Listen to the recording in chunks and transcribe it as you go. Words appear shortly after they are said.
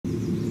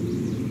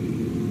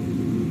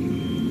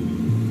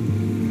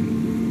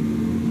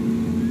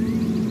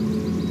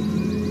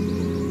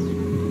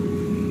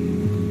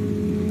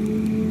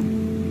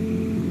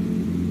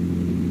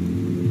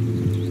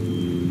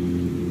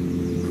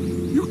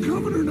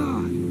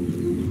not?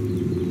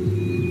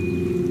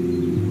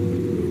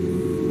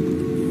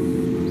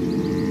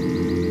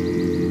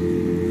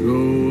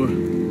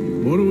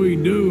 What do we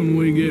do when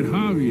we get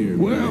Javier?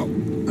 Well,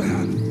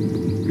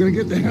 gonna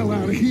get the hell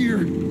out of here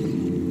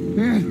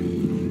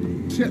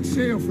and set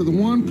sail for the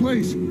one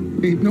place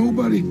ain't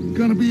nobody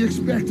gonna be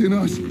expecting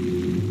us.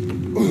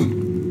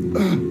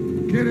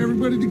 Get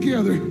everybody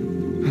together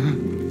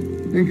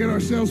and get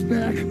ourselves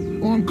back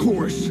on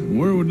course.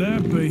 Where would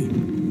that be?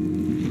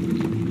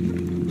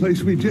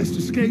 Place we just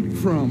escaped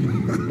from.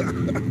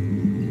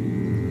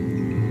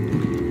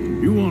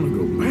 You want to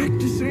go back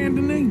to Saint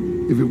Denis?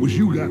 If it was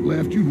you got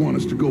left, you'd want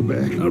us to go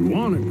back. I'd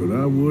want it, but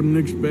I wouldn't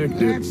expect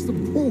it. That's the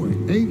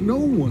point. Ain't no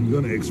one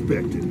gonna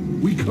expect it.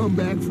 We come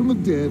back from the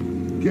dead,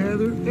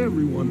 gather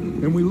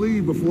everyone, and we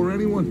leave before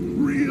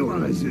anyone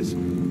realizes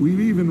we've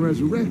even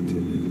resurrected.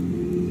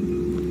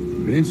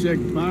 An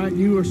insect bite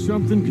you or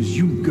something? Because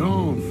you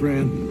gone,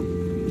 friend.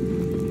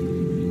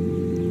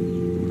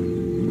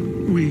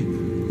 We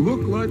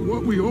look like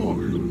what we are.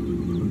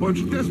 A bunch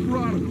of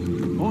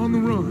desperados on the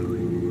run.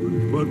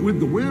 But with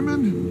the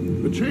women,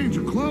 a change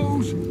of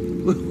clothes,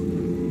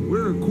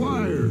 we're a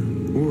choir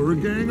or a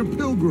gang of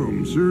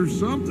pilgrims or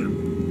something.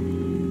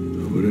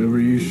 Whatever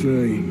you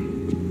say.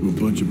 A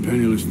bunch of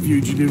penniless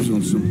fugitives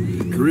on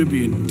some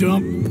Caribbean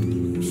dump,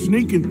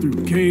 sneaking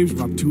through caves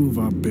while two of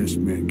our best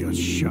men got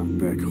shot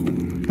back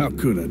home. How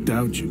could I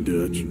doubt you,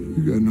 Dutch?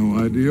 You got no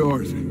idea,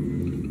 Arthur.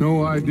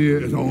 No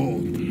idea at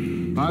all.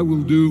 I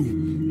will do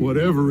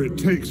whatever it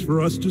takes for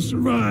us to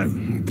survive.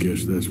 I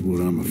guess that's what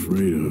I'm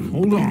afraid of.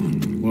 Hold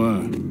on.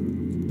 Why?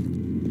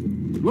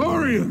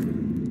 Gloria!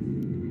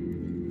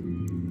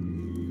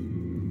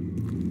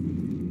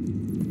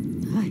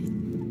 Ay,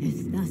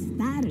 estás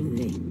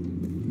tarde.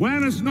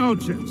 Buenas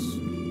noches.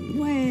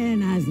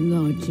 Buenas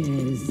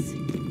noches.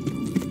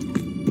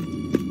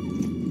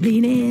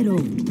 Dinero,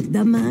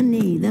 the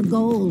money, the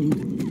gold.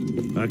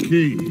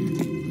 Aquí.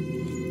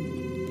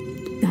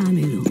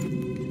 Dámelo.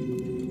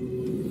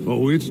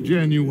 Oh, it's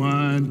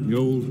genuine, you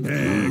old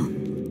hag.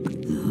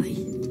 Ay.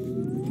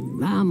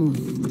 Vamos.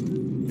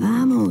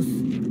 Vamos.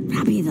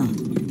 Rápido.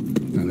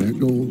 Now that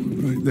gold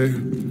right there,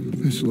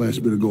 that's the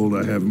last bit of gold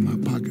I have in my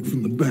pocket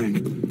from the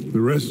bank. The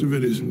rest of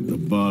it is The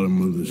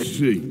bottom of the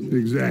sea.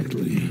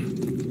 exactly.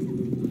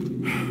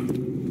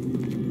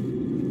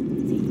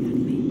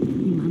 Síganme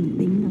y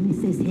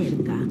manténganse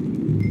cerca.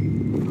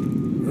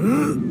 A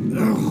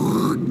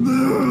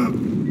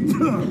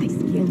la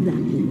izquierda.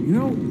 You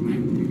know,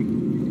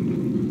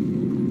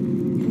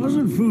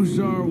 wasn't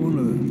Fusar one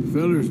of the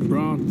fellers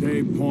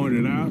Bronte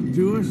pointed out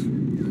to us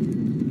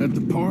at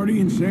the party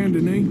in Saint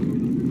Denis?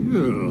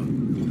 Yeah,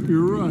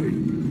 you're right.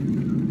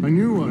 I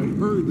knew I'd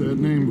heard that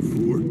name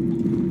before.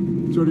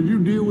 So did you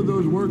deal with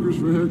those workers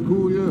for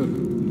Hercule yet?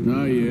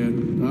 Not yet.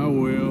 I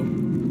will.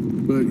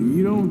 But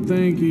you don't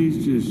think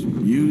he's just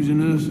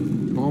using us?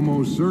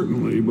 Almost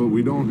certainly, but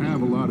we don't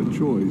have a lot of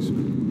choice.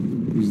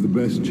 He's the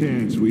best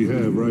chance we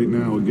have right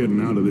now of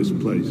getting out of this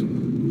place.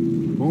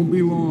 Won't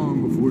be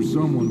long before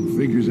someone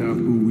figures out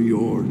who we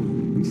are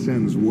and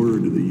sends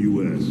word to the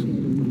U.S.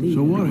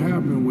 So what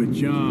happened with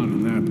John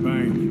in that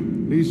bank?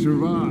 He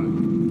survived.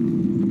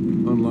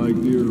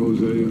 Unlike dear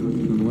Hosea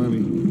and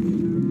Lenny.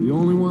 The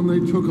only one they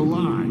took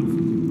alive.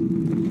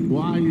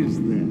 Why is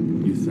that,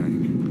 you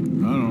think?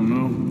 I don't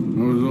know.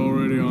 I was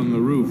already on the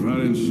roof. I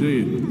didn't see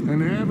it.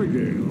 And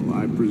Abigail,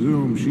 I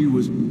presume she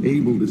was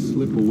able to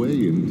slip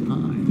away in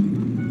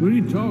time. What are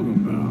you talking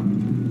about?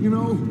 You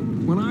know,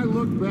 when I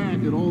look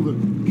back at all the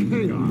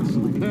chaos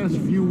of the past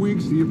few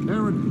weeks, the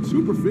apparent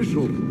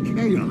superficial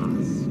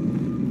chaos,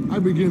 I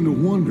begin to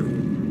wonder,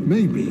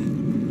 maybe,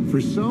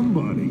 for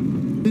somebody,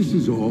 this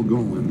is all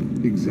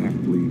going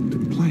exactly to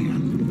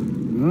plan.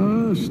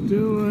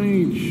 Still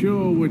ain't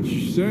sure what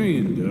you're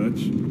saying,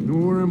 Dutch.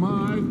 Nor am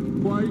I,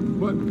 quite,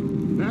 but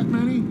that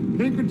many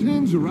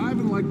Pinkertons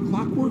arriving like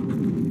clockwork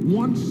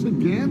once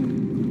again?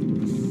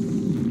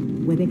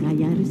 Puede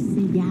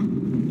callarse ya.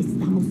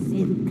 Estamos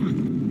cerca.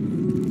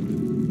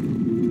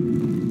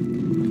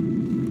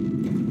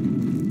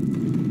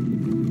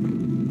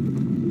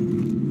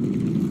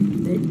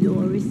 The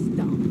door is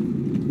stuck.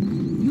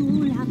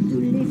 You'll have to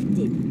lift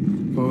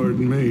it.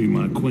 Pardon me,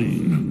 my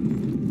queen.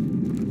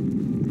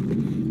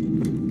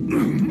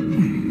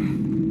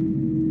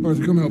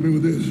 Arthur, come help me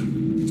with this.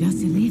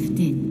 Just lift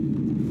it.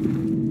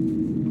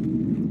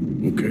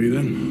 Okay,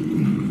 then.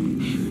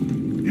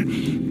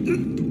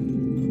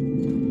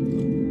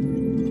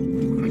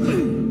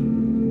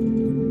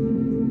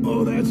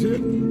 Oh, that's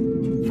it.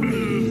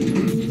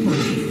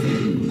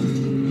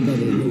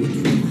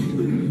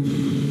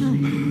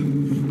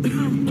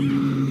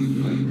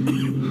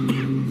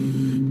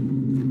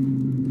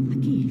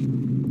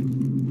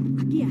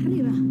 Aquí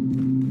arriba.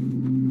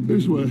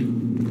 This way.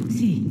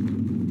 Sí.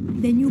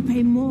 Then you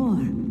pay more.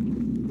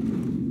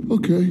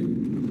 Okay.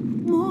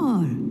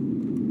 More.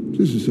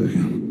 Just a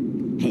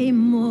second. Pay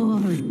more.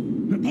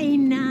 Pay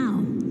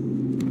now.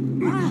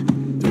 Ah.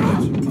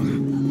 Dutch,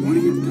 what are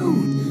you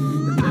doing?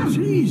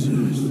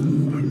 Jesus.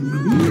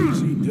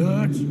 Easy,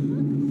 Dutch.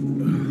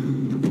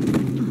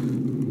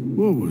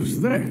 What was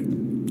that?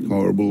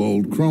 Horrible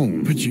old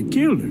crone. But you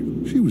killed her.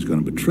 She was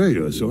gonna betray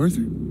us,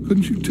 Arthur.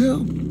 Couldn't you tell?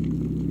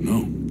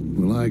 No.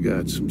 Well, I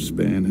got some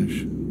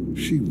Spanish.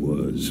 She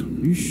was.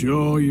 You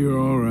sure you're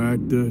all right,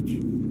 Dutch?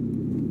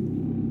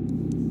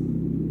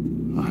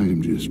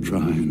 I'm just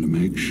trying to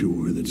make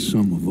sure that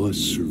some of us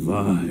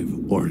survive,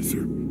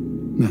 Arthur.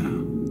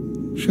 Now,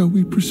 shall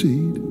we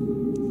proceed?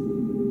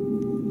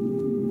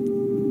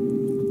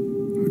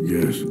 I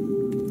guess.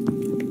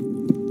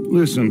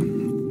 Listen,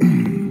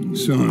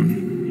 son,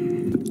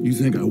 you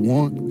think I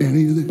want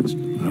any of this?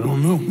 I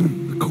don't know.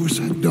 Of course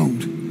I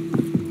don't.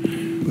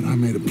 But I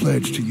made a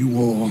pledge to you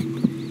all.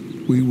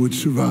 We would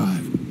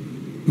survive,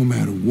 no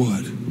matter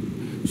what.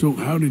 So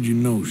how did you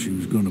know she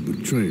was gonna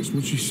betray us?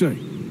 What'd she say?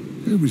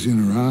 It was in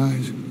her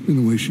eyes, in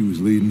the way she was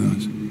leading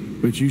us.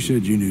 But you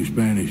said you knew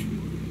Spanish.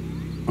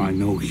 I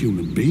know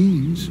human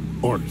beings,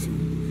 Arthur.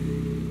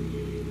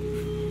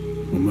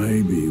 Well,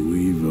 maybe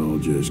we've all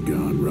just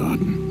gone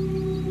rotten.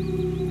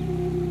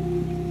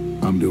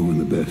 I'm doing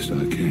the best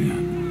I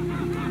can.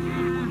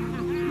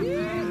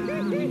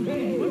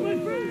 My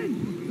friend!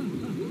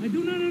 I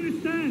do not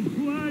understand.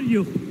 Who are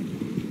you?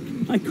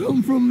 I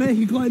come from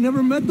Mexico. I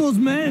never met those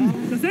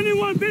men. Does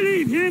anyone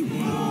believe him?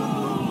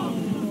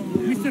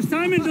 Mr.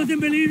 Simon doesn't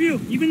believe you.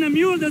 Even the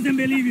mule doesn't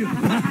believe you.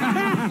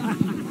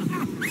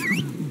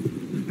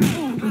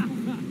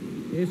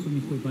 Eso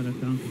ni fue para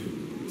tanto.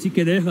 Sí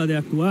que deja de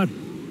actuar.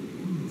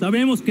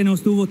 Sabemos que no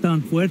estuvo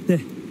tan fuerte.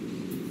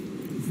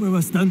 Fue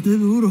bastante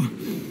duro.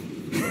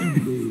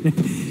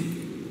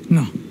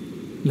 No,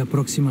 la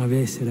próxima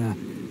vez será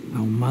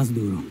aún más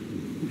duro.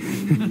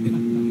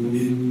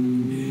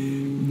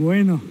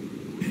 Bueno,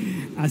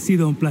 ha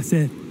sido un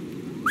placer.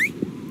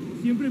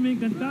 Siempre me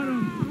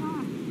encantaron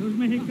los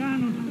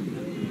mexicanos.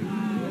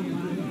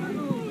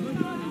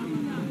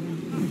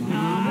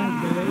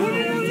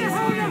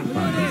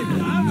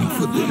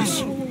 Enough of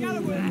this.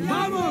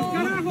 ¡Vamos,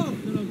 carajo!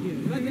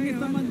 We're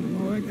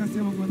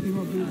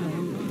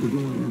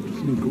going to have to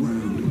sneak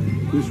around.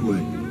 This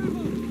way.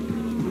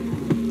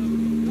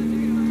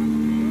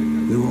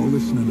 They're all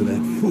listening to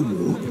that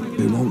fool.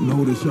 They won't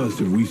notice us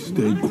if we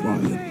stay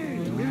quiet.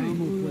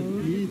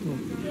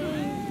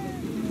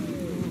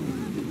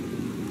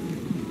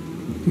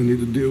 We need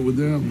to deal with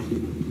them.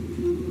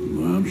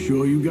 Well, I'm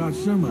sure you got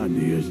some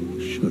ideas.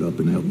 Shut up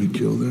and help me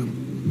kill them.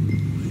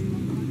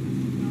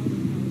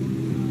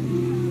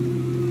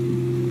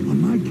 On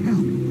my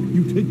count,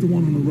 you take the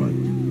one on the right.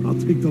 I'll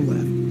take the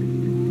left.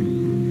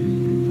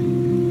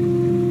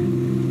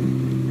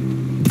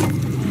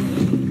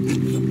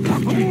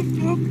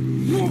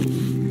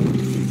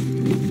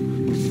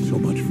 So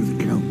much for the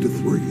count to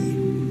 3.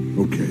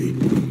 Okay,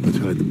 let's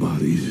hide the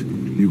bodies.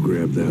 You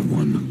grab that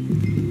one.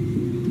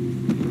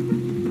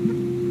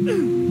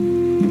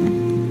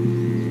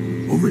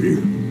 Over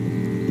here.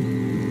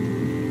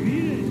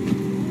 Miren,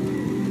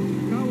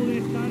 acabo de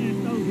estar en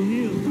Estados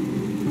Unidos.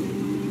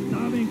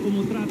 ¿Saben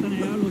cómo tratan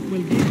allá los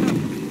huelguistas?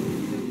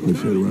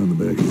 Let's head around the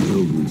back of the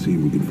building and see if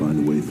we can find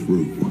a way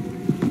through.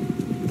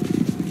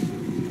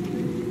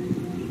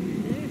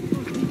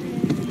 Eso sí que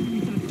es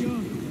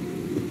civilización.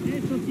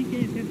 Eso sí que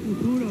es el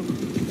futuro.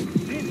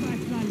 Esa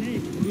es la ley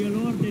y el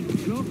orden.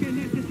 Lo que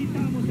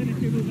necesitamos en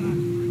este lugar.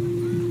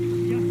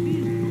 Y así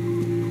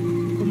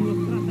como los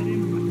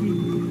trataremos aquí.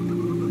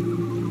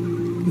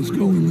 Let's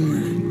go in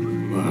there.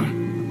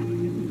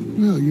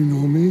 Well, you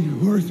know me.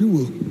 Arthur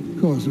will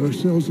cause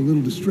ourselves a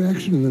little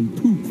distraction and then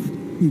poof,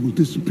 we will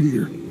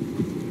disappear.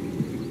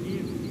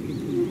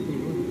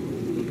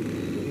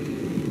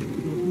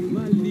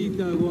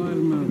 Maldita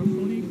Guarma.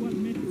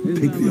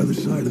 Take the other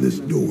side of this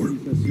door.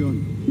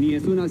 Ni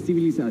es una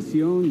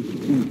civilización,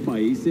 un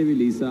país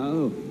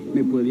civilizado.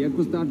 Me podría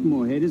costar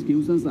mujeres que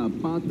usan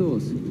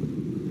zapatos.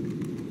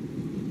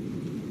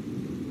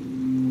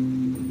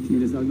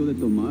 ¿Quieres algo de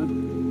tomar?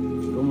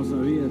 ¿Cómo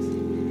sabías?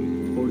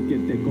 Porque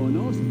te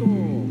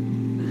conozco.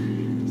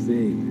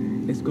 Sí,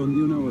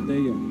 escondí una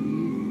botella.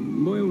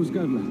 Voy a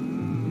buscarla.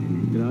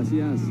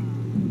 Gracias.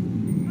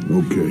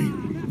 Okay,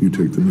 you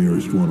take the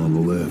nearest one on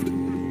the left.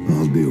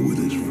 I'll deal with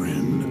his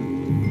friend.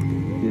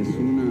 Es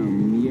una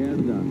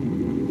mierda.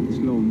 Es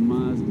lo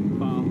más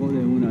bajo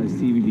de una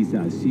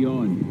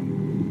civilización.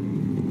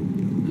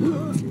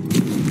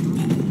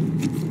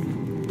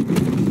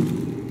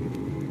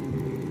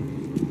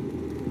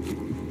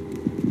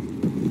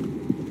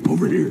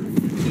 Over here.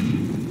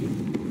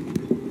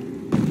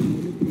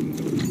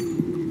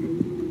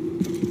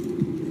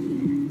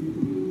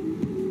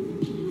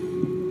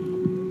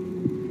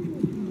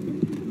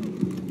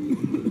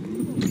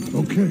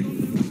 Okay,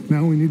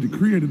 now we need to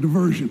create a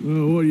diversion.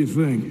 Well, what do you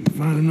think?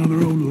 Find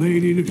another old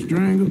lady to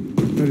strangle?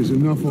 That is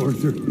enough,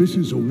 Arthur. This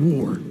is a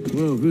war.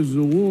 Well, if this is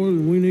a war,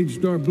 then we need to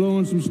start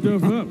blowing some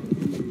stuff up.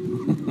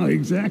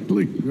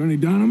 Exactly. Got any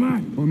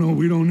dynamite? Oh, no,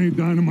 we don't need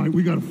dynamite.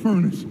 We got a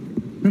furnace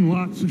and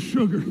lots of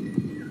sugar.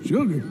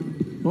 Sugar?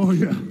 Oh,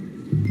 yeah.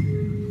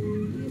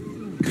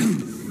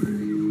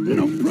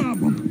 No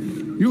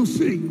problem. You'll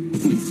see.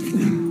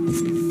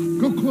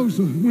 Go close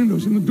the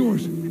windows and the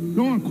doors.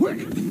 Go on,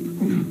 quick.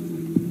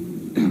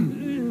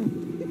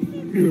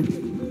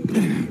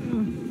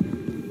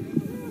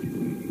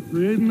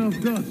 Create enough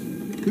dust.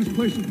 This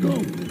place will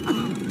go.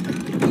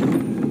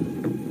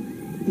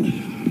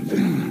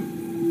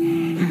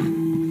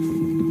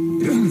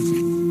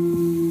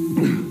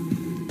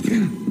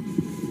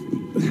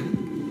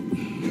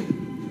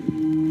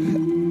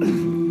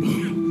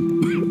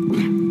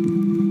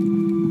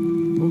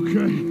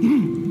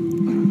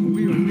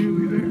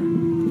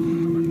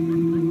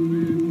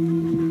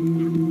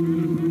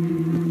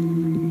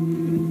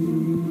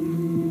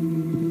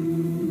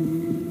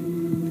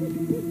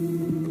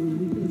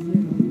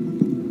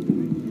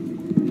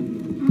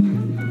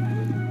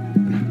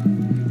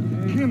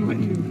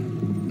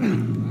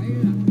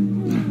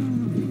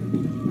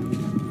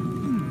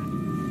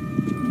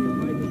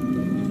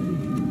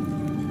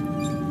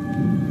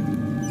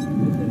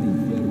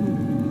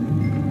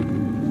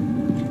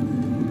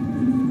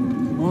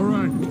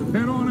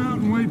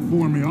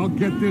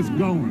 Get this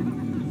going.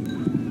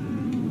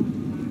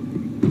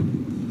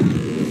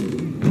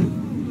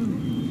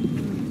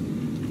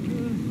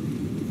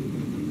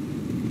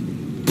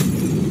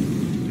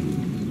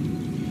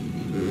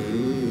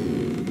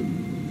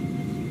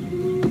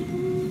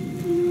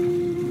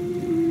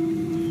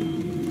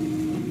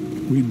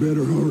 We'd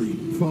better hurry.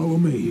 Follow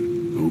me.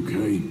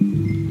 Okay.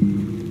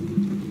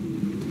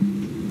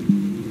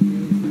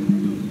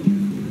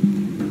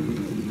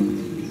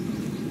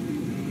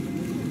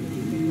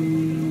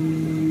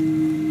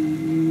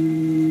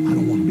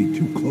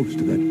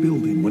 To that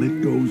building when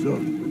it goes up.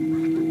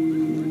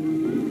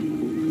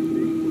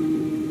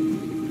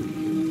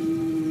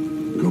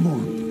 Come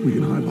on, we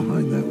can hide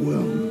behind that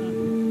well.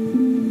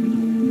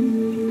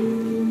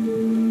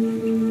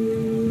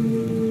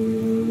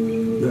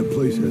 That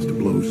place has to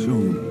blow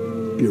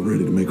soon. Get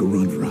ready to make a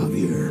run for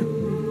Javier.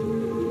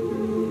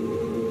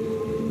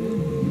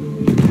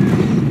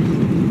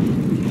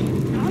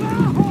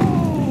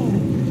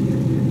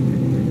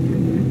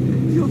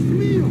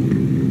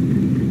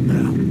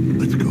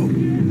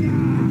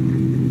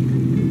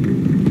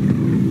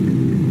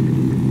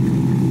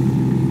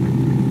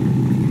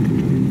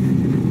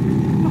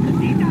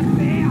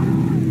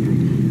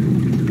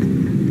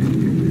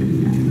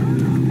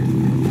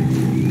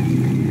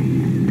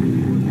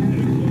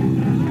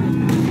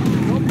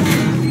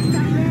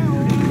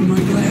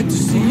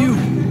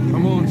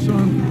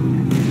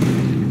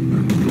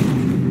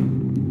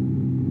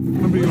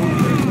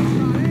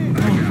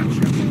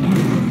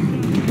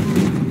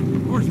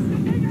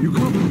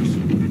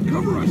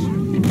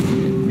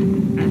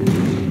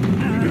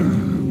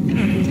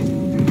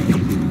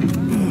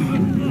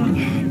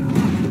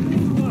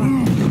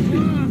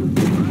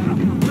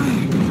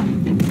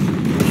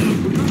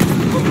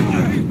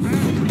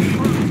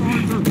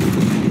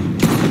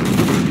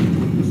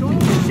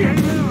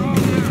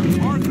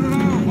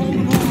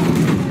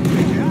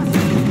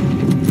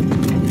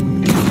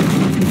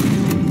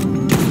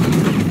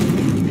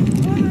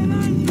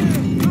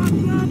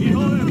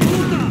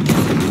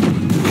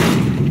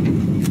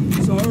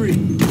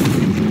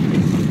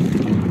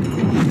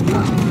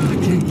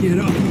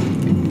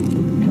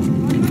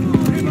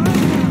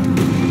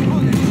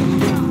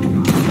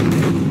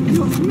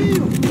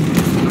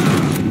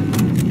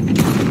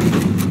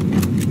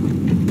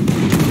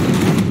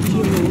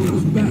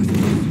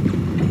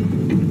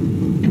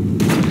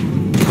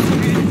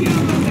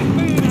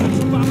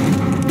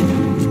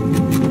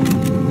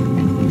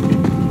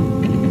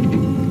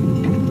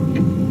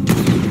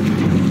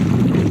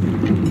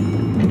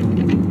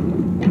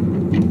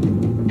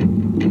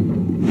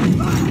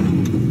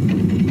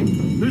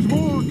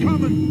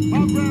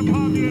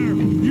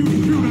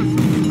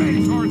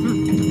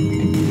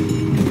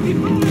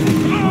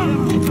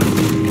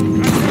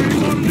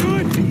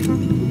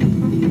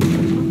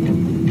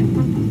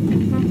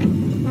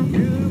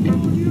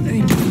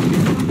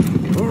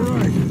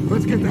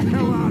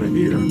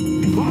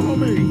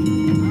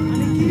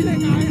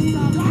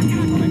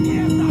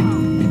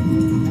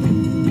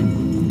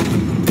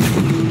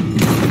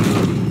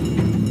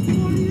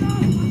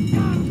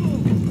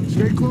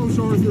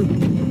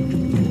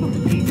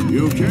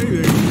 You okay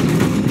there?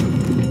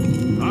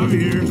 I'm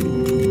here.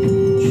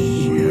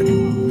 Shit.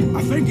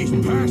 I think he's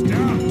passed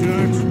out,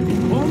 Dutch.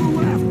 On the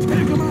left,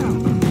 take him out.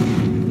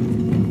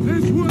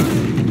 This way,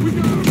 we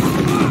got him.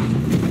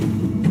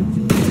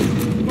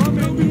 Come on,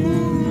 baby. Come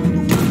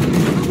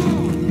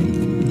on.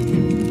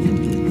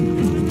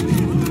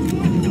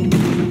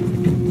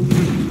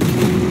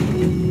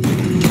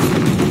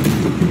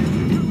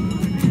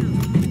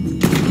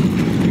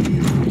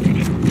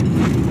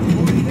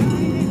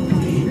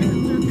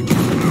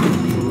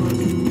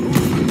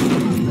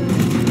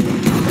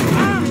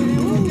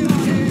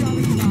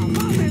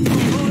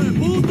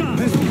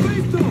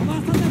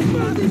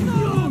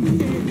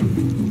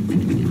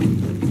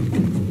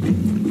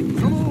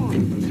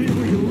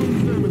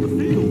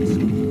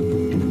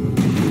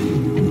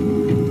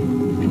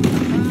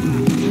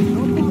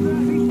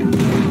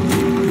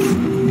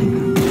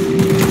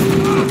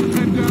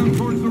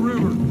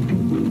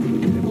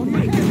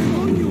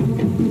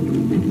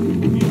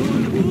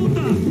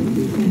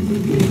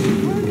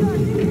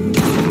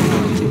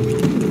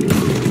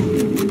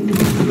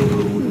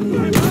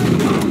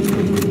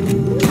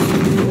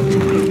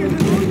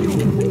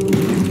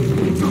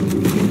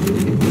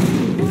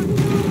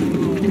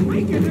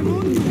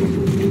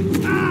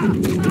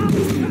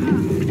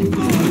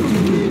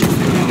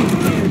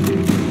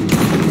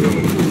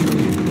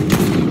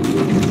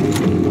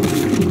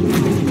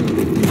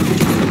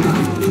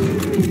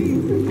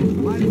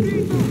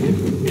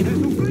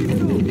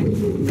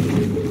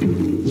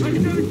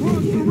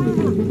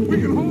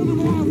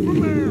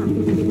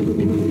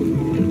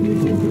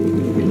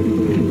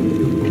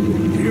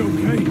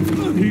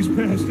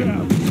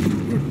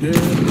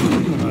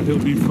 He'll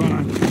be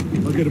fine.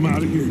 I'll get him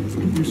out of here.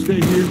 You stay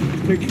here,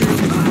 take care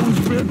of these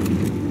fools a bit.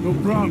 No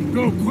problem.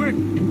 Go quick.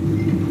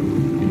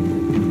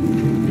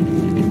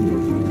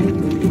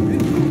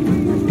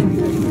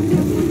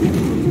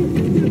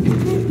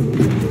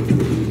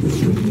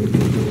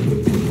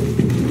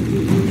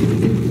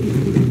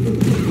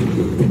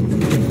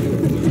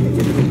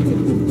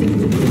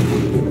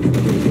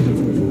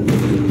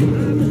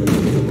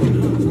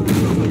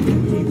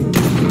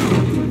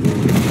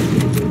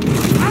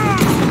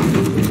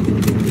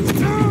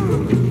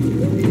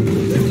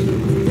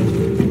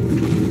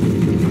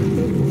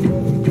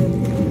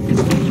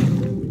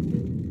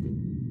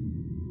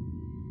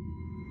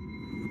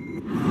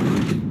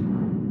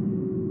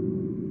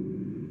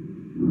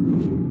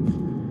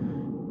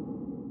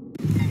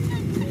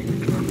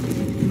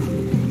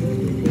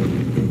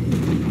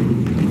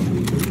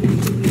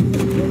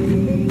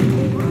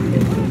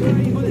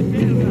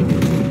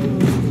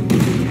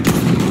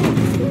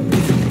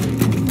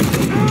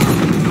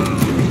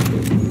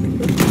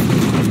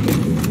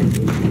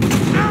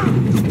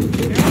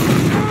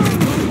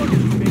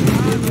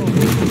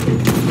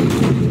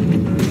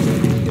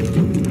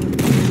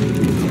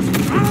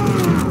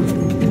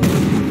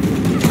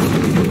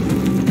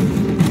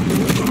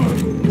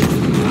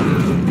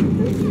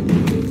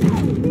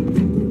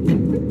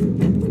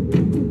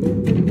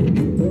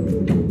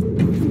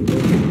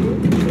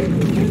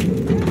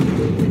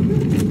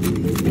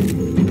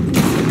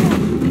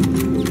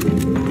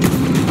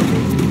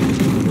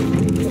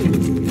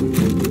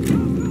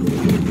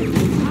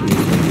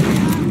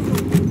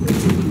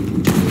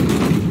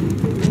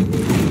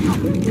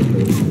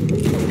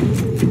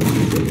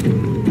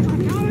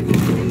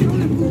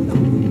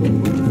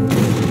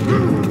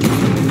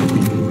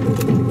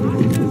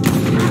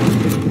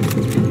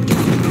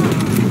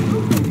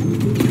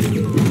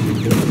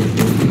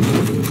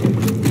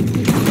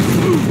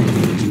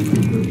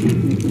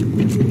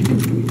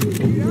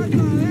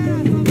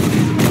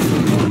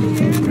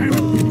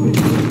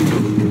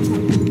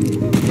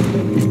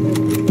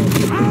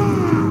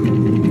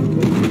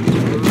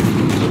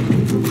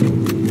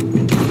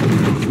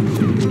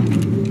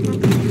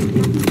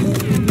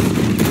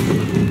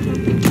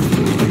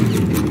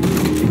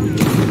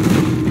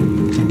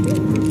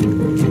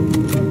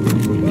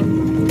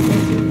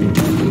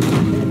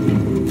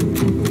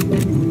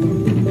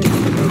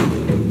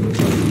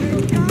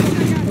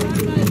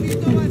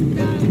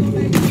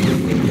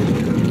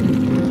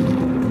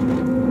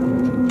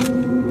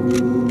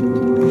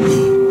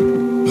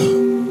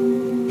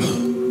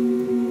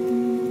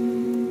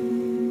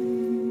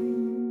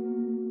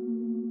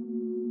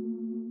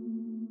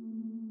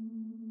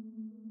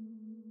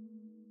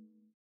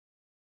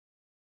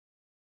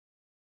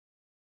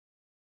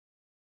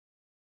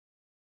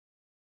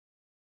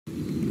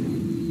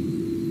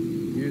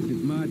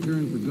 My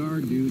turn for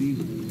guard duty.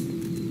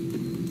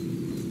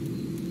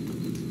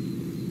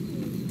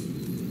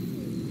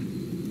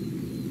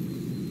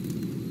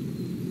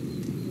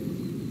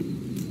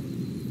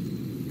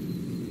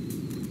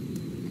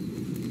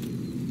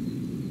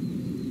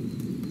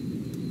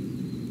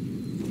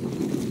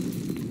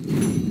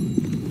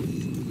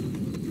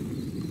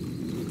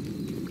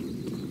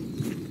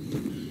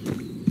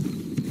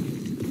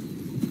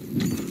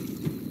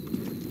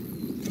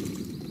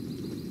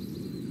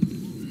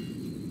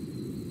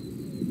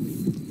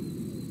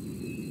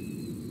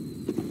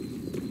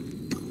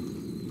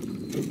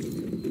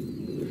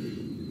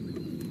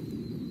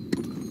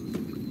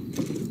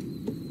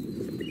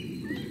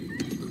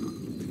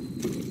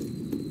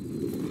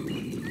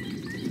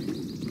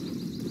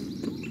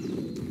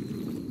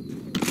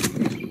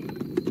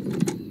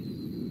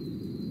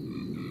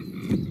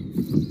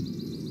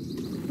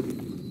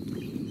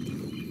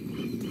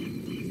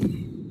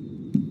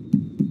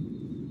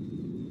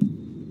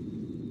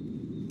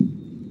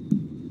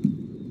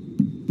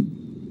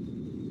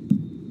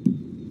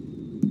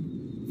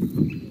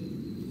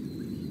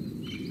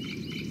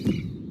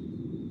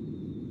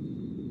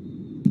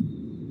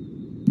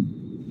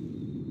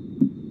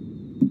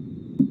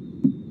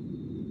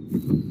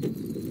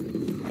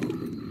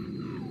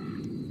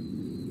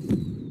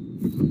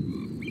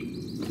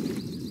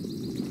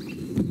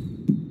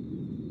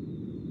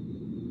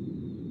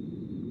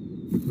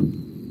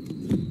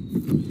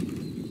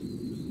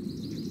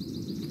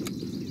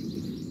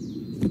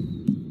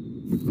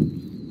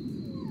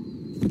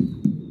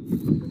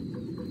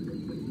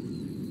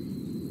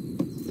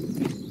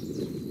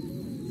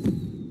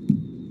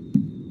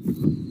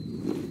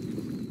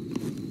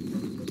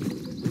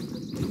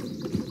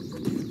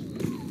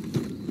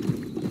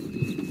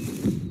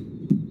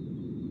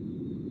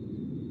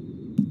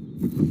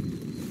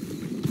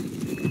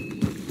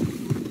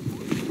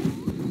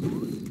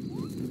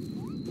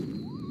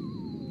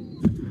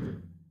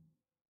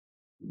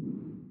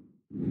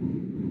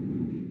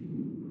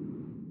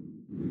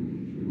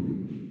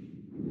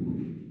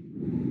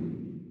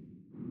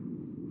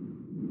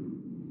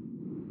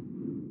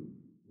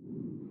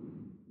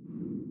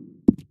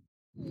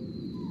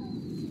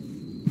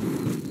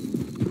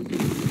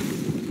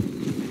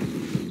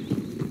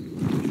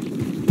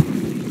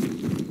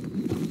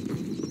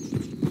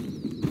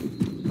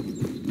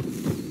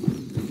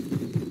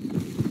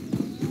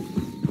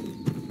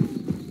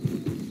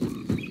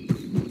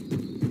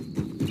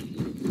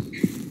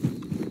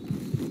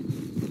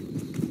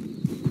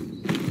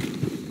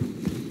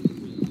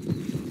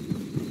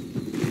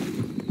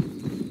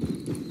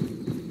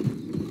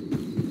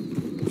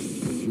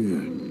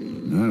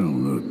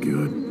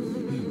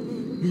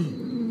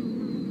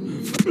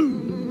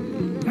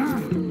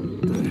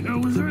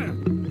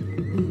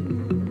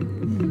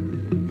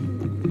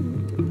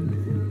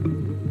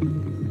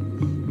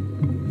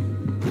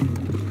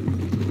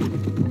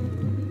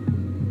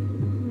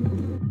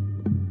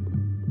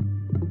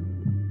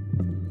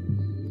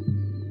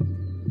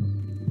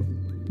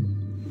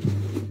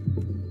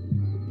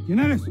 ¿Quién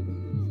eres? ¿Usted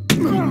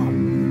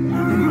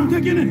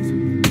quién eres?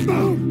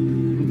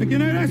 ¿Usted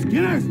quién eres?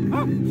 ¿Quién eres?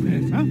 ¿Ah? ¿Quién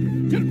eres? ¿Ah?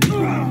 ¿Quién?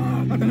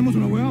 Ah, tenemos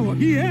un ahuevado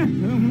aquí, ¿eh?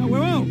 Tenemos un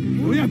ahuevado.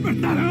 Voy a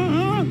despertar,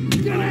 ¿ah?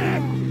 ¿Quién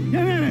eres?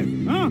 ¿Quién eres?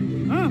 ¿Ah?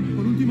 ¿Ah?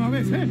 Por última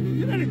vez, ¿eh?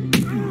 ¿Quién eres?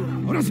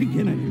 Ahora sí,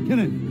 ¿quién eres? ¿Quién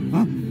eres?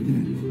 ¿Ah? ¿Quién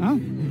eres? ¿Ah?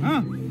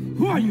 ¿Ah?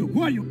 Who are you?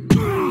 Who are you?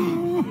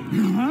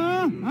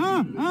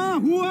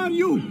 Who are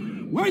you?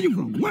 Where are you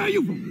from? Where are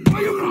you from? Where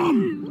are you from?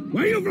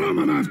 Where are you from?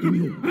 I'm asking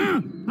you.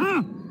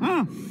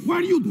 What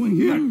are you doing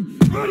here?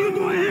 What are you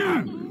doing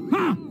here?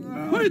 Huh?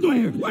 What are you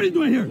doing here? What are you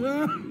doing here?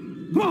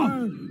 Come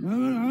on.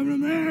 I'm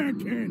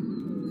American.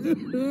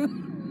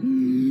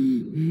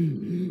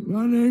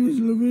 My name is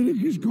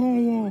Leviticus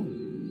Cornwall.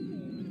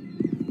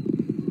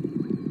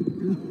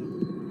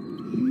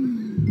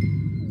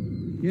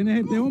 ¿Quién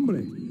es este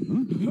hombre?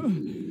 ¿Ah?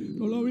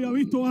 No lo había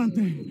visto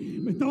antes.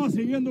 Me estaba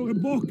siguiendo en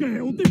el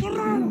bosque. ¡Un tipo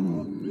raro!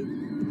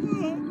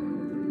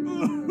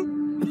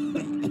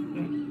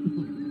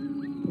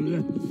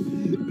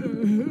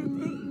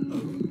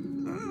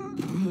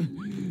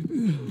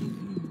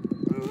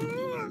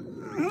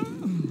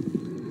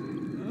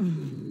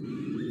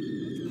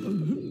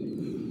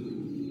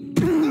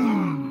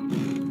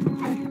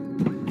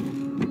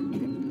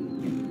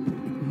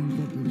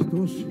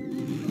 Estos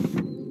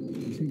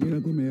ni siquiera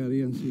te me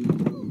harían así.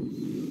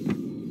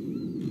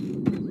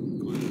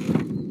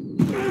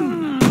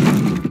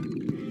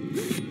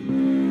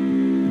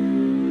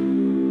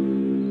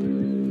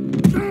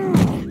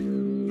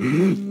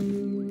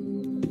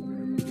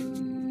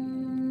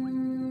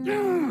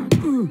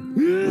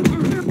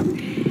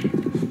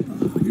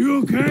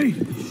 You okay?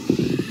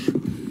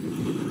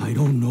 I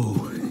don't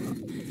know.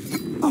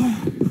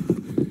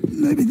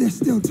 Maybe there's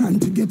still time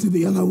to get to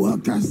the other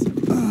workers.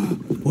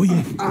 Oh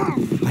yeah,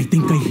 I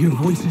think I hear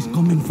voices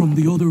coming from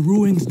the other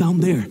ruins down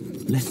there.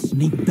 Let's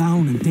sneak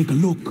down and take a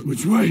look.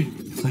 Which way?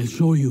 I'll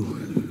show you.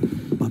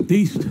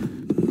 Baptiste,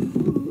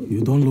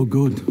 you don't look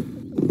good.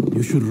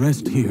 You should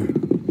rest here.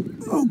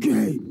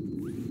 Okay,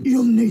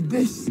 you'll need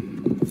this.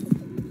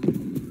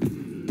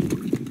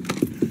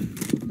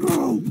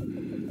 Go!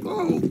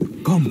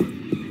 Come,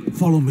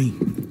 follow me.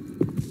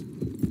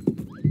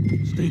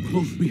 Stay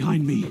close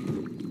behind me.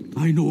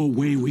 I know a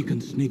way we can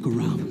sneak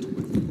around.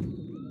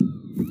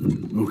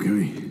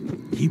 Okay.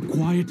 Keep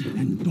quiet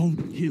and don't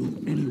kill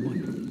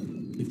anyone.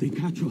 If they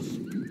catch us,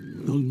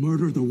 they'll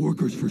murder the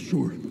workers for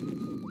sure.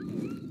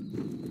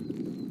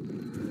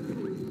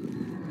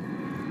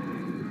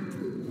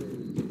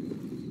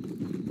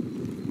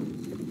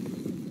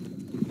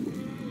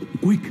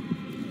 Quick!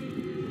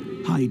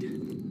 Hide.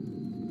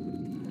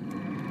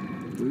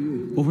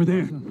 Over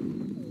there.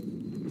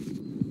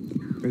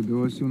 Te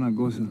voy a decir una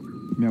cosa.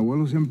 Mi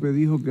abuelo siempre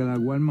dijo que la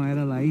Guarma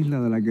era la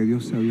isla de la que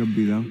Dios se había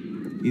olvidado.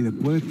 Y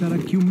después de estar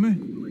aquí un mes,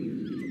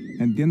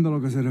 entiendo a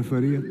lo que se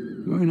refería.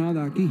 No hay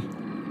nada aquí.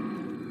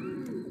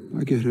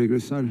 Hay que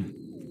regresar.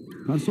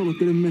 Tan solo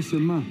 3 meses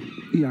más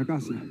y a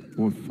casa.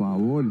 Por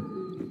favor.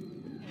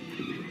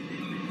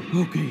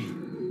 Okay,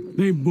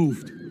 they've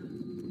moved.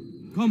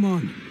 Come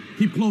on,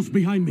 keep close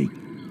behind me.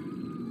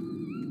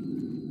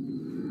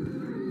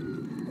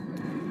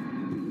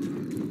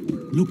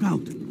 Look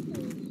out.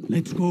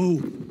 Let's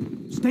go.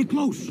 Stay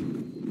close.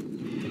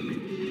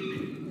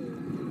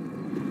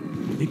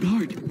 The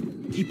guard.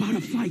 Keep out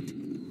of sight.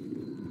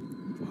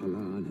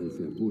 Ojalá Ángel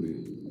se apure.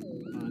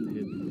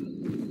 Ángel.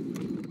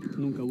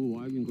 Nunca hubo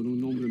alguien con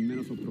un nombre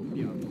menos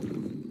apropiado.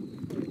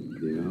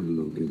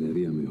 Diablo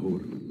quedaría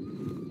mejor.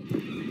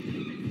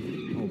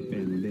 Oh,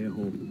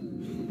 pendejo.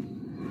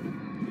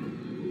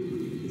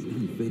 Está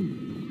enfermo.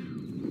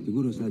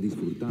 Seguro está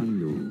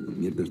disfrutando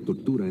mientras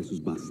tortura a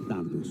esos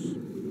bastardos.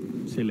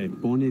 Se le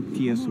pone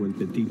tieso el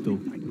petito.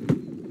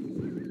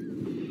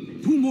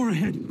 2 more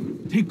ahead.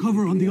 Take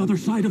cover on the other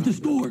side of this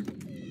door.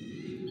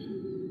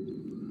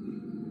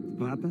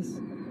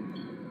 ¿Ratas?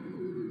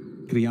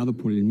 Criado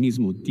por el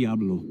mismo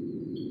diablo.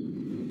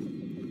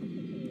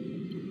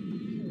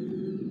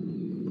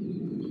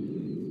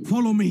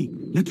 Follow me.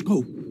 Let's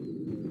go.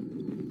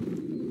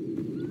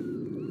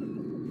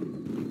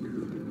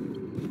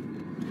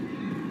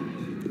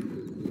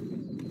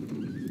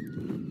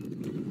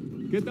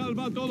 ¿Qué tal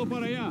va todo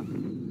para allá?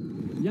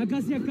 Ya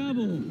casi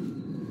acabo.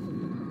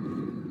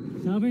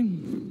 ¿Saben?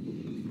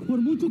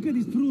 Por mucho que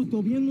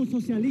disfruto viendo un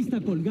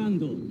socialista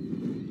colgando,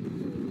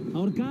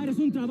 ahorcar es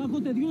un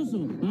trabajo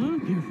tedioso. ¿Ah?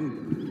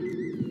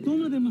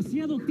 Toma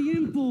demasiado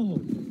tiempo.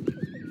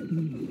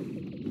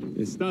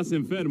 Estás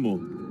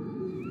enfermo.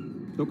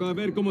 Toca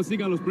ver cómo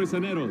sigan los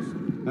prisioneros.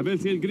 A ver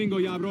si el gringo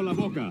ya abrió la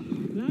boca.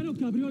 Claro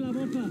que abrió la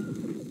boca.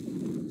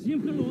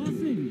 Siempre lo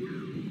hacen.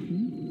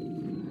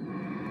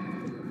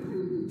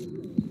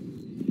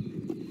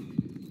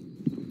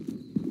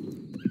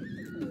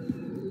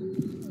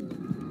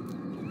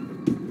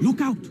 Look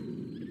out!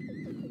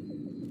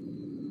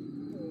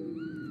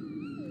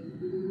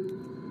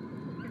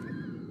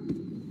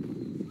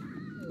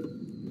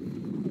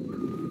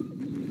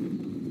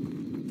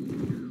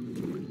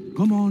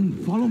 Come on,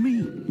 follow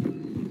me.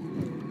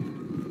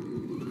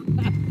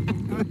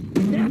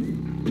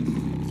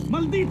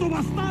 ¡Maldito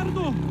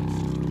bastardo!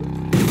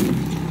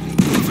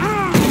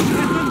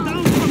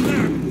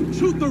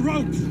 the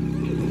ropes!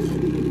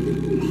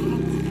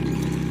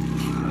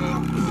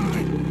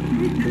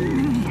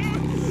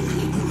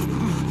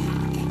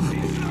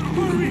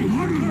 Hurry,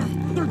 Arthur!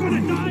 They're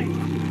gonna die!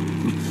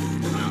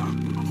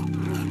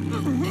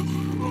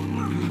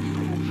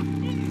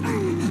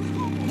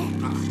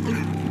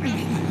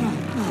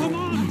 Come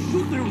on,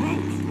 shoot their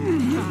ropes!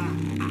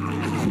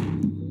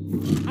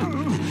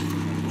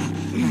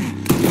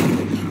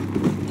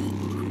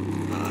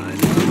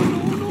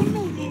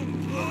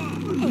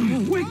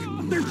 Quick!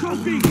 They're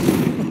choking!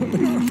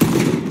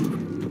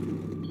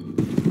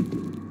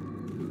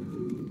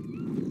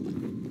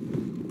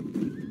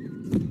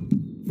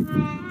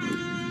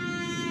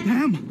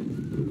 Damn!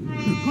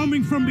 They're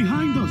coming from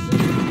behind us!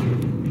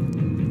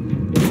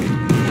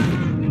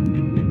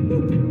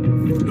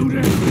 Do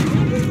that!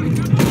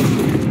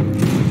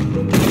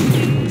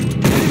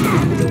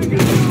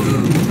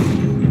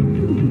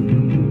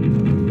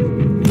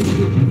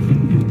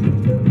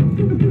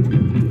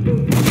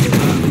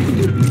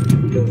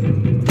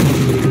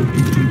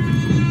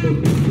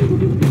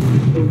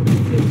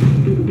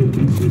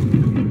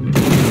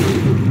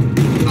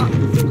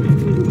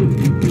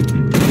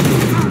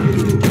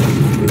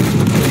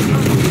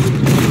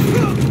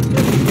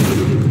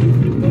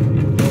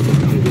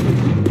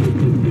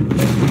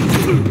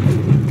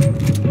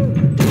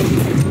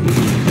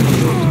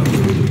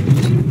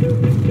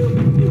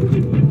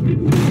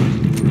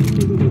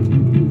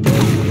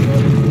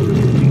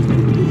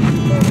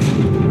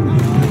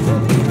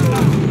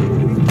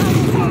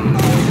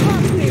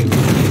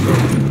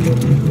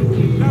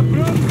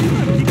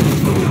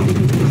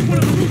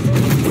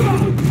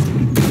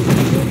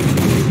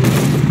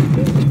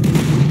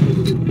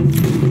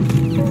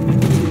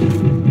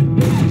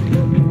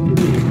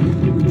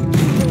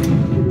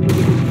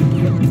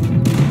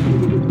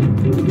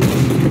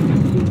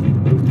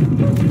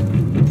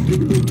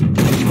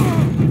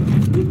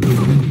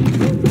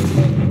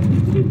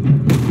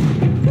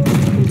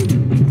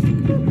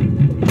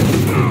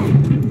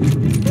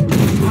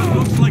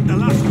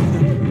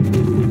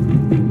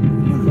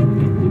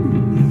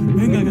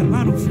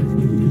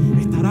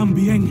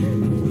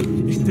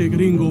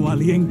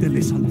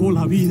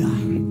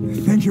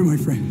 Thank you, my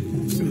friend.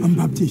 I'm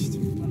Baptiste.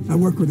 I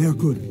work with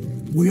Hercule.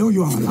 We owe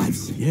you our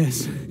lives.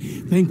 Yes,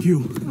 thank you.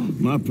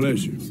 My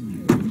pleasure.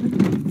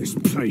 This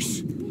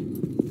place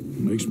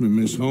makes me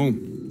miss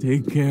home.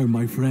 Take care,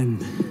 my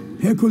friend.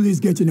 Hercule is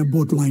getting a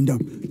boat lined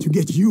up to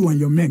get you and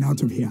your men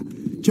out of here.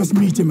 Just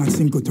meet him at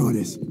Cinco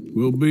Torres.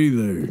 We'll be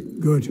there.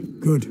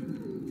 Good, good.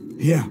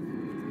 Here,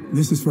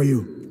 this is for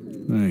you.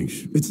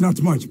 Thanks. It's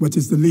not much, but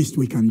it's the least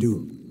we can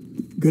do.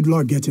 Good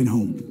luck getting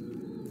home.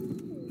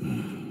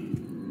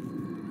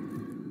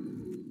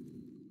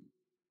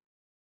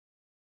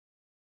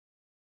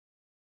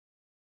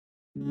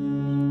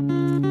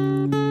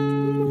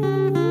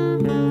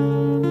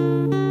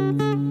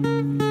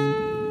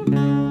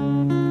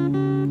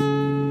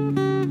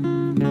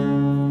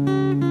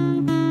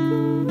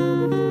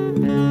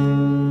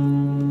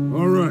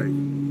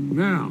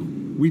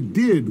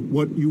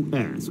 What you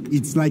asked.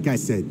 It's like I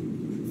said.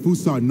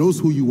 Fusar knows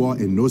who you are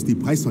and knows the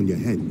price on your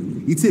head.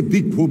 It's a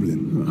big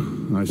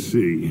problem. I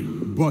see.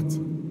 But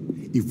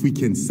if we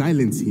can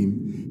silence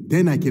him,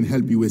 then I can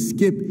help you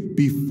escape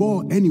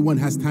before anyone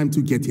has time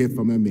to get here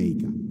from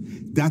America.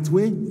 That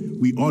way,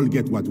 we all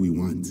get what we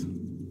want.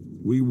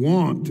 We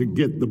want to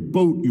get the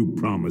boat you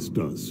promised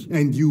us.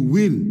 And you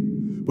will.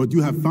 But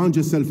you have found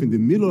yourself in the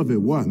middle of a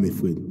war, my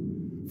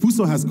friend.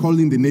 Fusar has called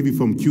in the Navy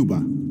from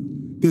Cuba.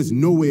 There's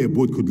no way a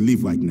boat could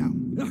leave right now.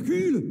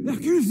 Hercule!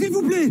 Hercule, s'il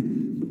vous plaît!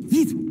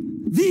 Vite!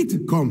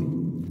 Vite! Come.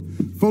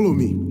 Follow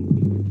me.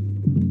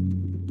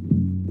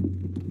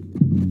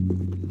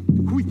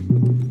 Quick!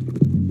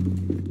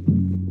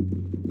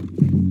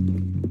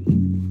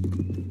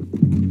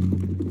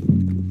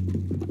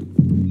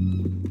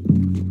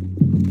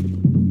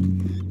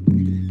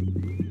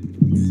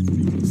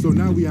 So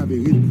now we have a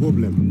real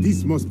problem.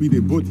 This must be the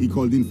boat he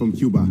called in from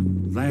Cuba.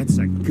 That's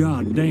a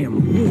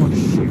goddamn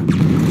horseshit.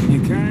 You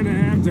kinda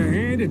have to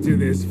hand it to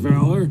this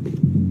feller.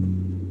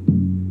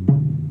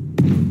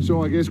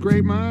 So I guess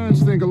great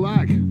minds think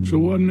alike. So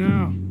what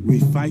now? We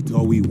fight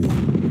or we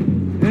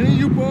won. Any of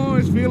you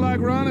boys feel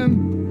like running?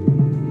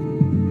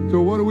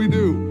 So what do we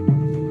do?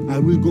 I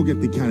will go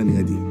get the cannon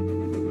ready.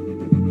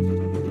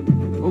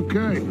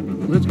 Okay,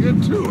 let's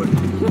get to it.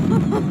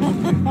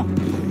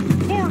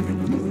 Morgan!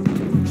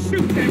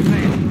 Shoot them,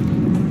 man!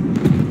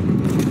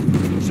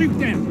 Shoot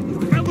them!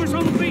 Fellers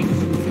on the beach!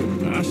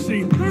 I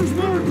see. There's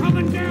more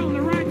coming down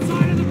the right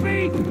side of the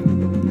beach!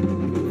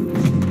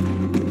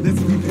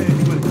 Let's prepare to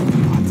welcome the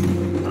party.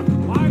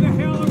 Why the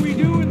hell are we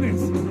doing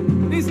this?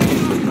 This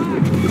ain't our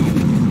time! We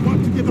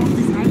want to get off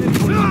this island.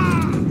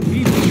 Ah!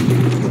 Easy.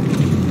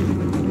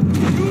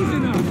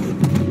 Using us!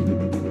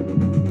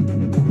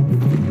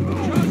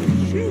 Just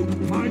shoot!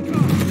 My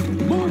God!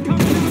 More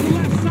coming down the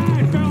left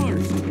side,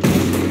 fellers!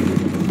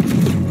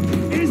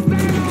 Is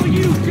that all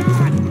you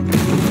got?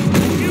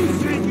 You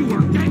said you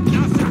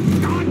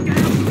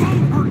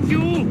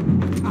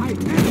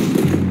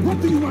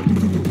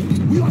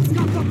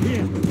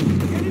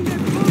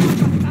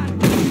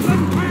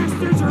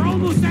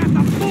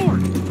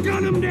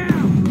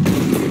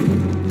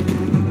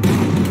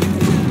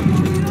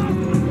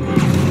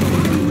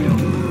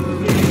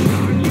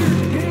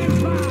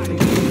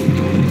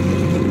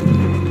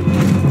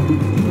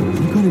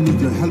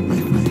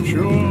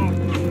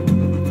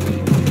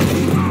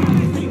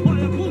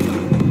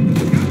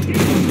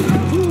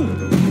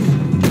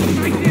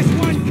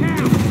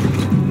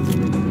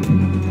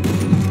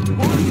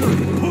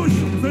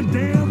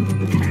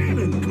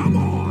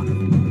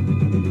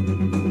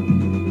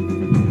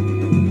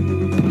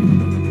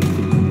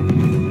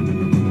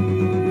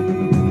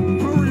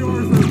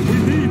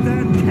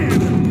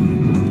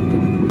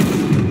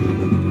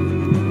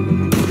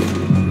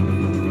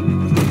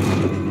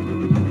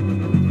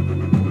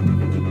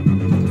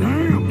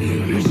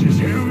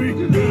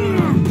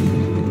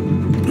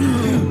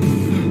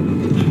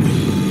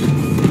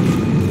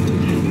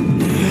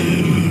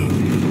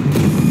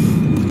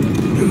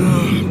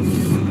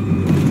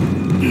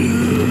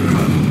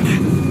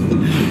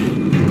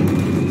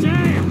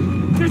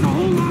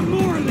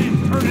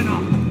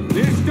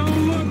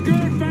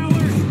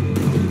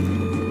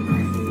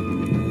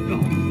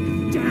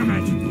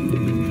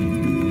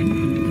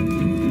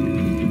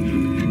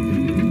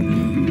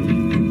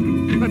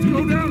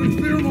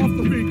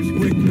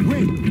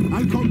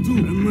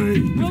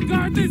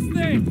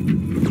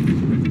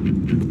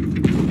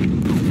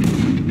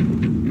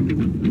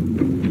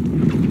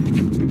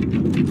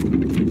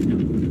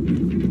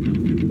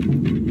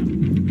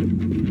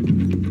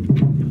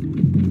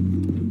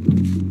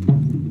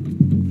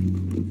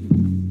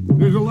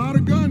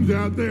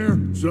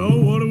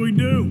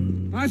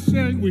I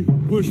say we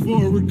push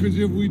forward, because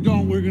if we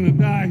don't, we're gonna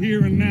die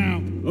here and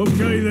now.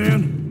 Okay,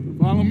 then.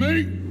 Follow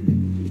me?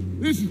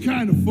 This is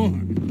kind of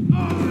fun.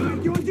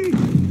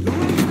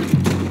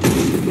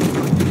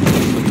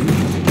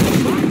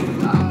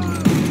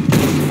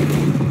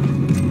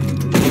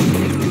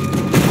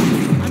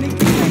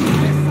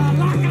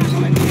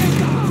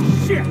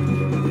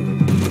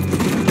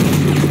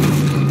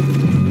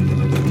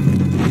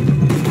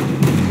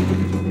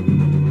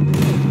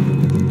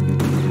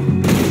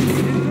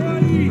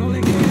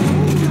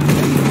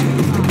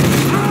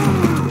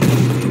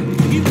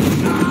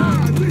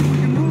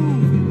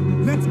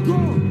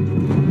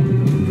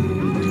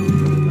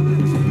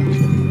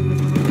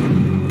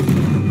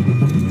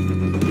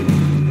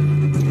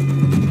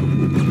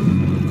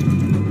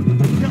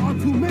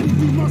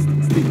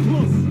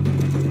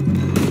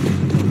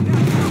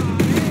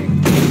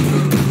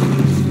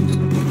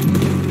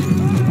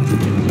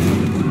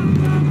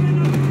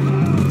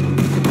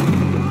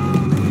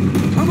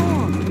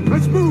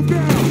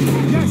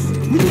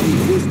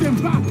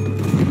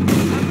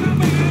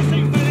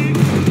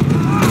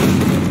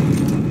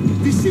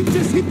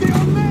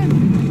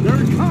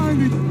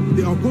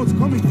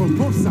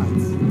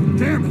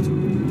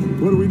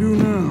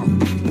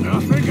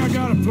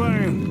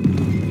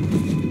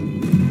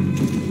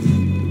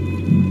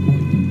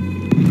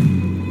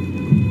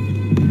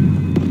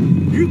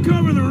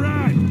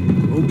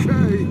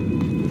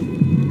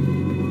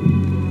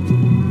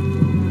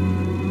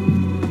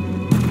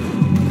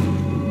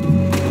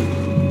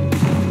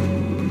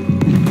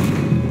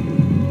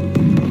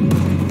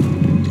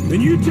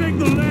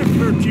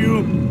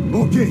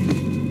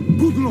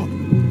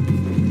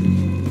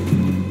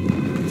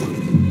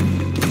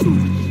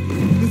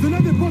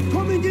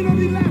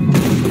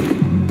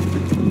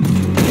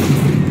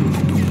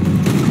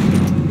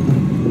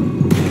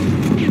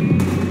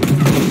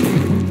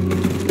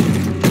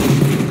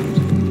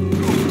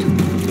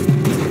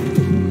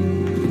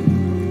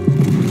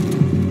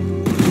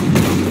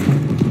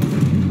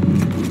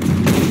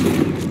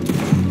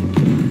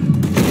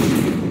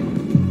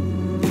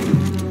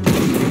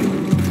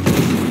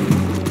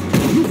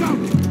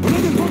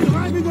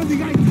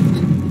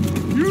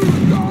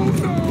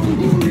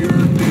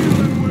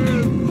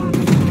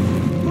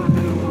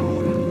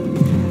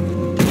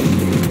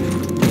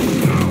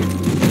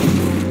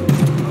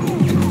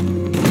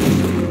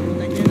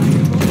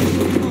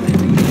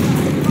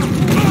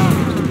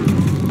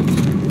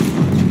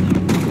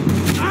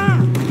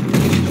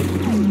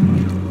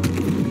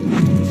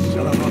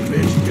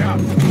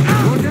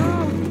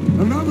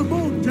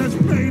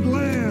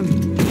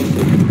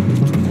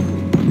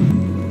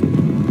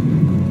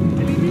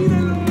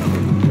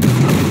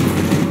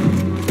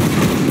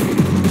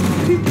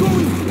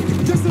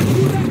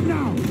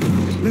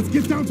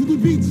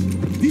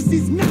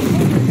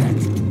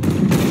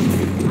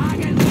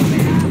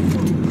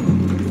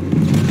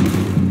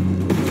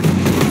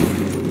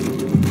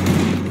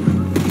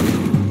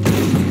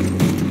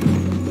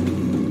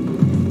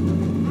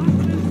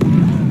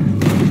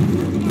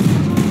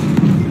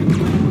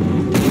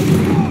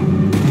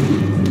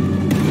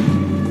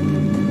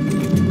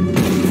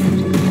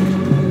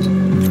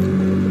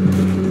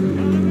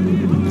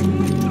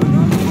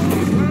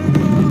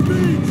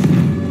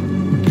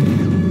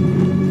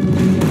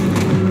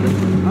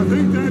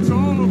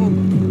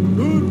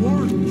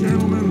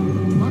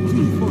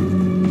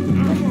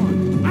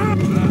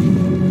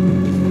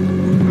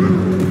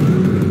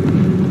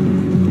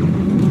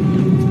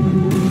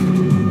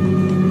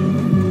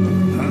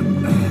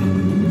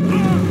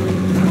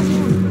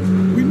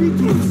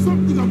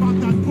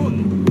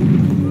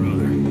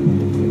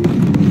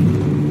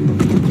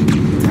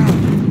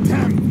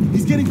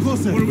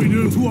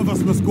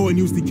 And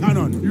use the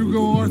cannon. You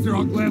go, Arthur.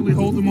 I'll gladly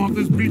hold them off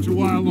this beach a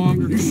while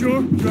longer. You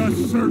sure?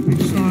 Just certain,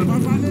 son.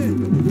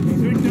 You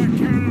think that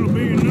cannon will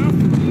be enough?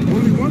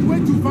 Only one way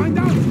to find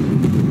out.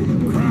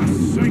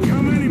 Christ's sake,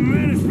 how many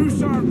men is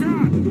Fusar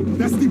got?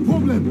 That's the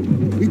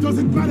problem. It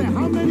doesn't matter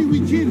how many we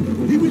kill.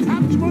 He will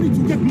have the money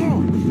to get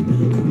more.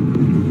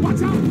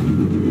 Watch out!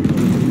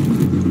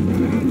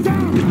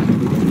 Down!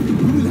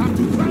 We will have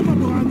to climb up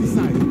around the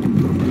side.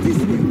 This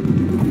way.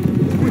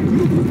 Wait,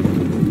 look.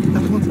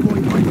 That one's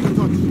going right to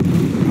touch.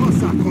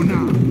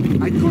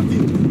 I got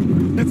it.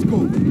 Let's go.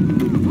 Up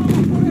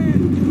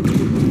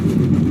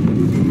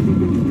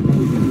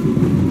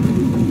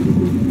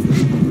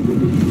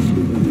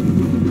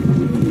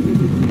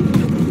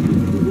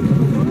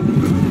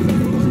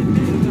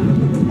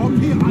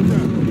here,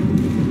 Arthur.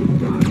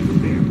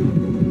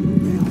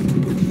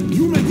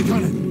 You make the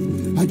cannon.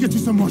 I'll get you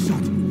some more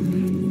shot.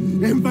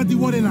 Aim at the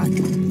water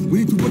line. We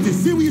need to put a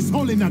serious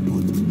hole in that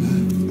boat.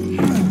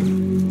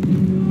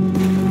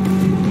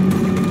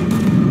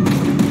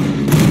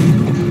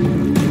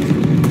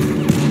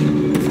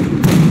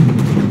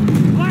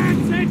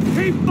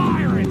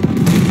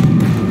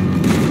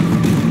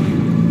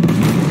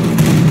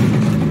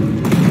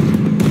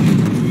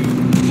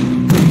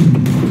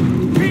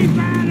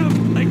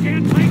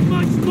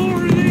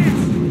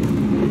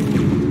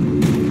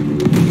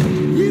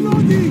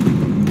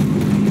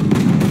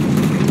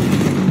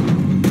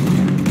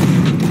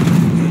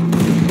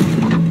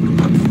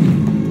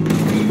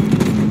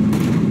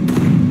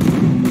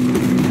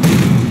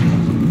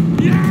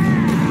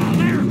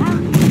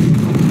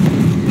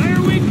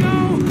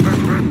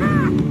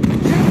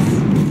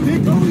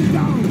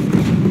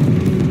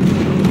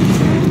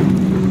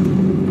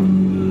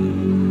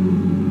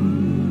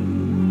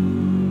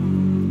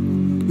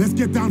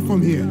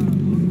 from here.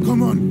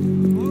 Come on.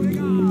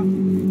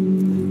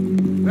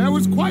 That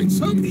was quite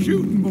some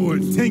shooting,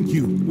 boys. Thank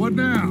you. What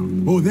now?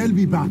 Oh, they'll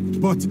be back.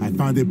 But I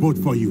found a boat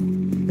for you.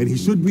 And he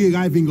should be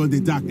arriving on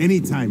the dock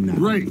any time now.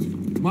 Great.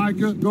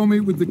 Micah, go meet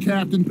with the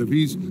captain. If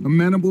he's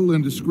amenable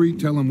and discreet,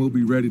 tell him we'll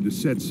be ready to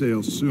set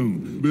sail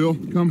soon. Bill,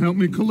 come help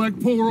me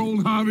collect poor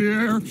old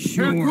Javier.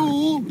 Sure. They're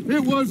cool.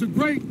 It was a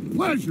great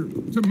pleasure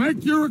to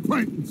make your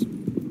acquaintance.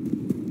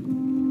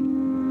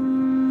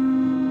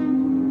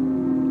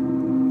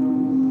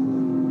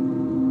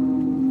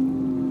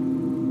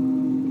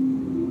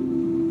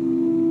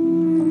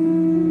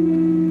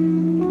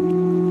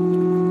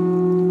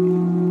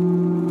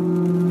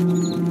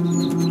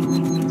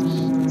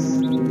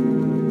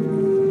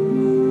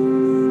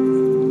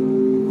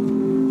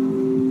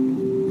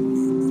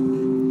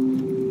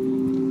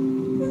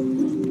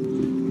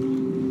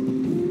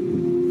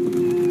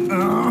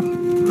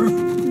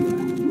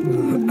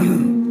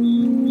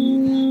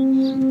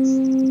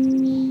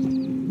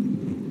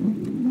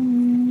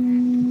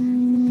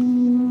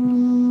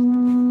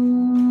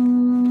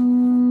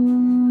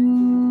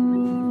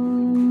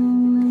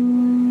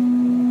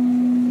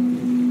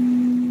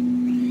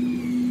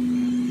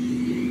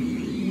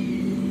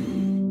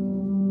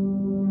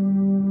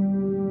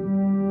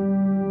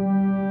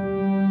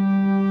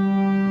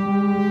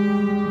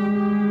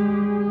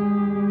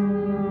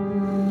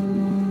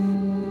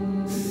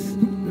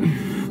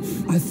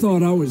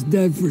 Thought I was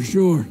dead for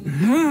sure.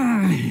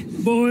 Hi,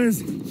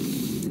 boys.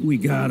 We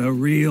got a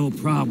real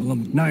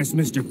problem. Nice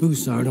Mr.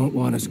 Fusar don't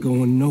want us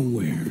going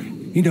nowhere.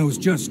 He knows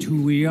just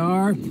who we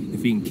are.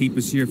 If he can keep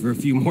us here for a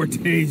few more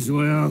days,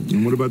 well...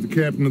 And what about the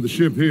captain of the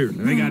ship here?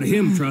 They got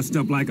him trussed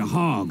up like a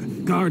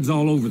hog. Guards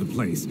all over the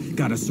place.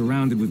 Got us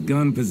surrounded with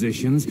gun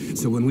positions,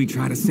 so when we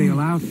try to sail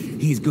out,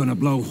 he's gonna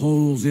blow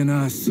holes in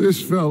us.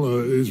 This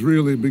fella is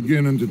really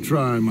beginning to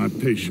try my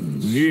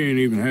patience. He ain't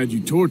even had you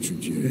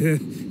tortured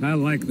yet. I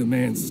like the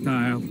man's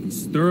style.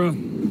 It's thorough,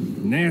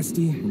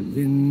 nasty, and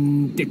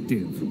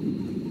vindictive.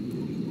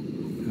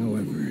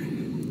 However,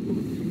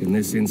 in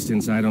this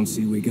instance, I don't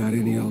see we got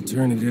any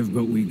alternative,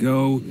 but we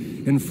go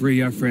and free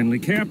our friendly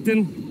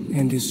captain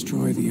and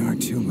destroy the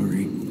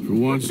artillery. For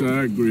once,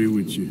 I agree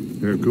with you.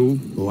 They're cool?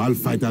 Oh, I'll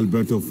fight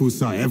Alberto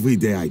Fusa every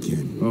day I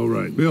can. All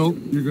right. Bill,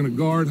 you're gonna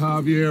guard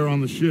Javier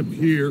on the ship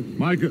here.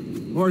 Micah,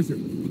 Arthur,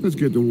 let's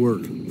get to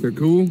work. They're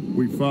cool?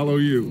 We follow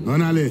you.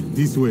 Onale,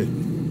 this way.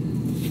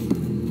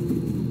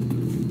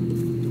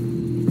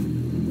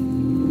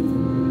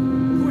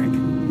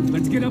 Quick,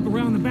 let's get up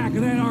around the back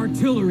of that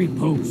artillery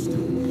post.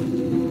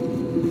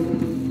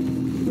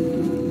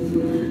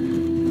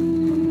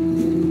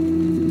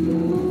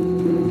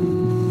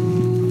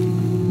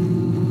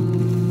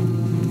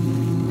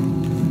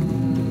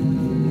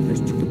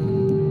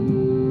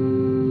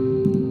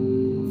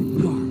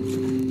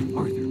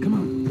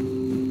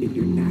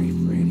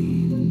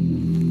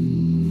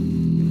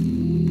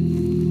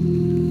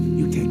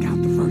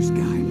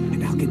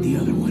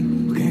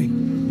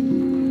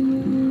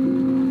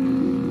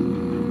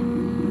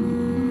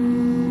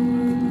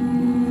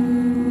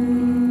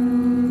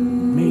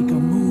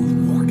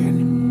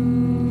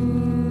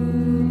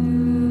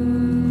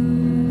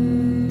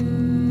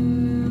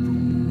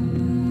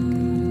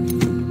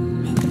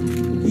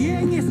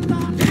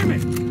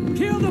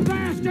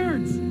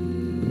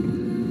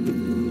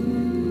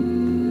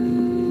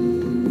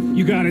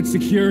 You got it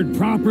secured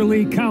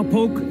properly,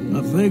 cowpoke?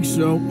 I think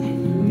so.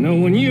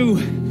 Knowing you,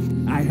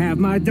 I have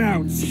my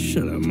doubts.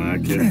 Shut up,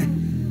 Micah.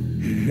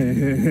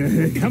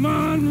 Come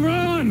on,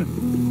 run!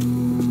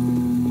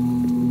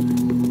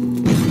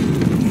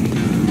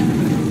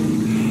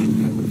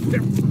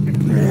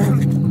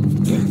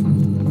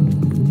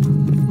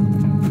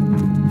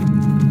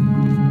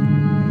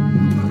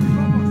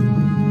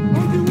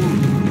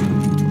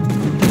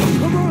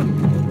 Come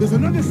on! There's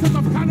another set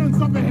of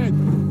cannons up ahead!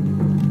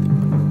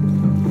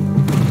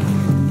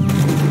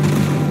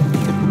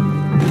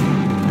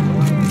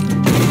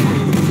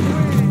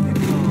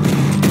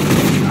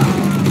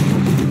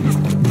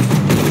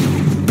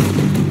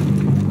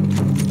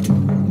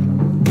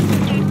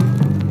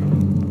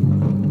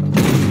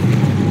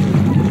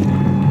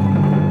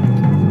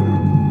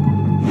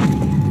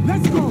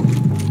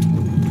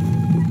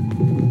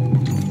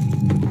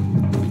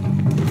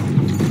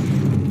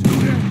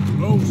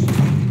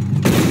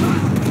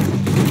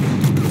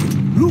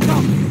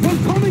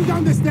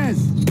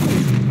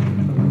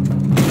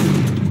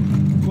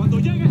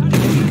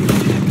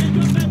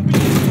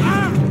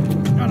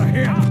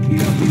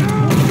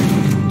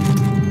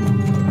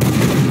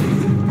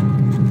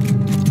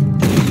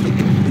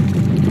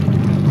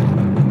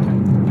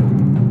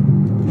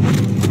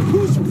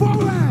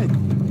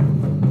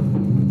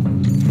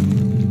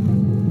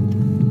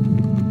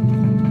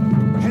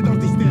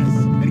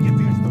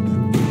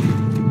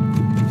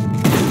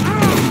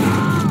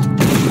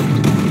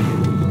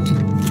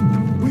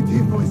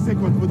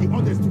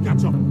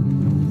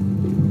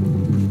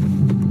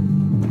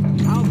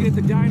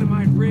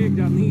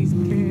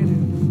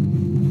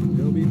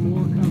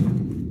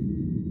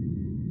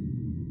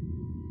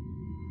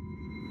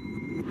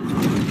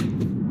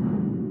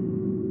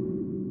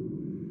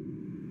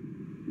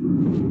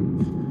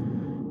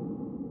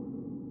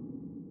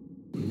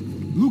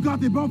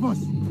 shot above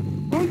us!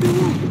 On the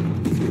roof!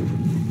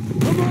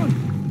 Come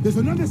on! There's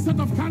another set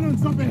of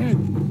cannons up ahead!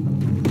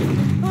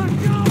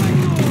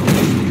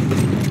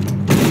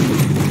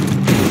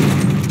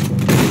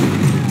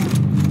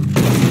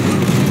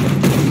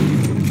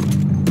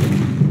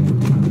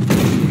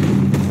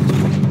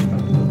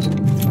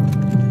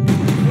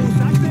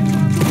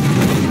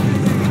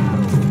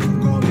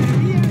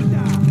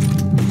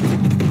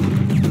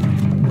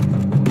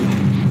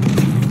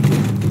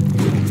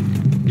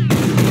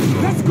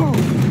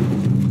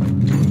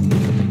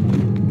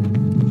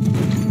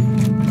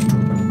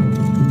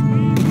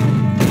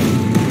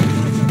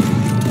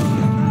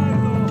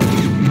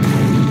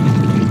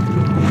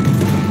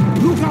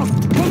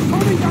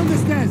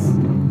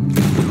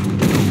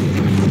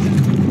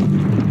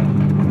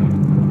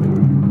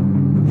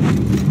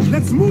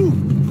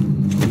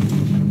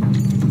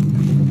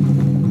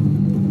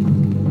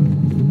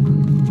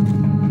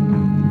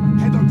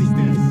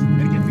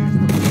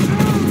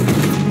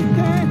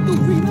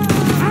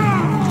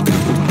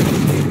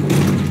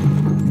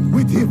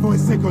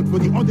 For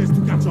the others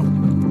to catch up.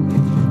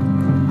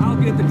 I'll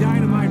get the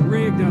dynamite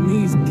rigged on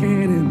these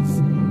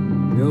cannons.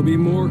 There'll be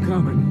more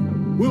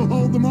coming. We'll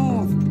hold them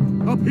off.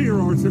 Up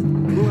here, Arthur.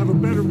 We'll have a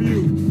better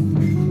view.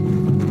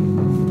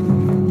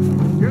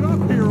 Get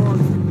up here,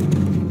 Arthur.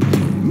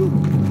 Look,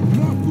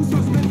 more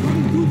Pusa's men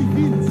coming through the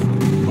fields.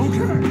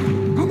 Okay,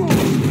 come on.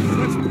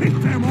 Let's pick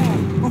them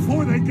off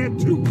before they get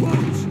too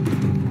close.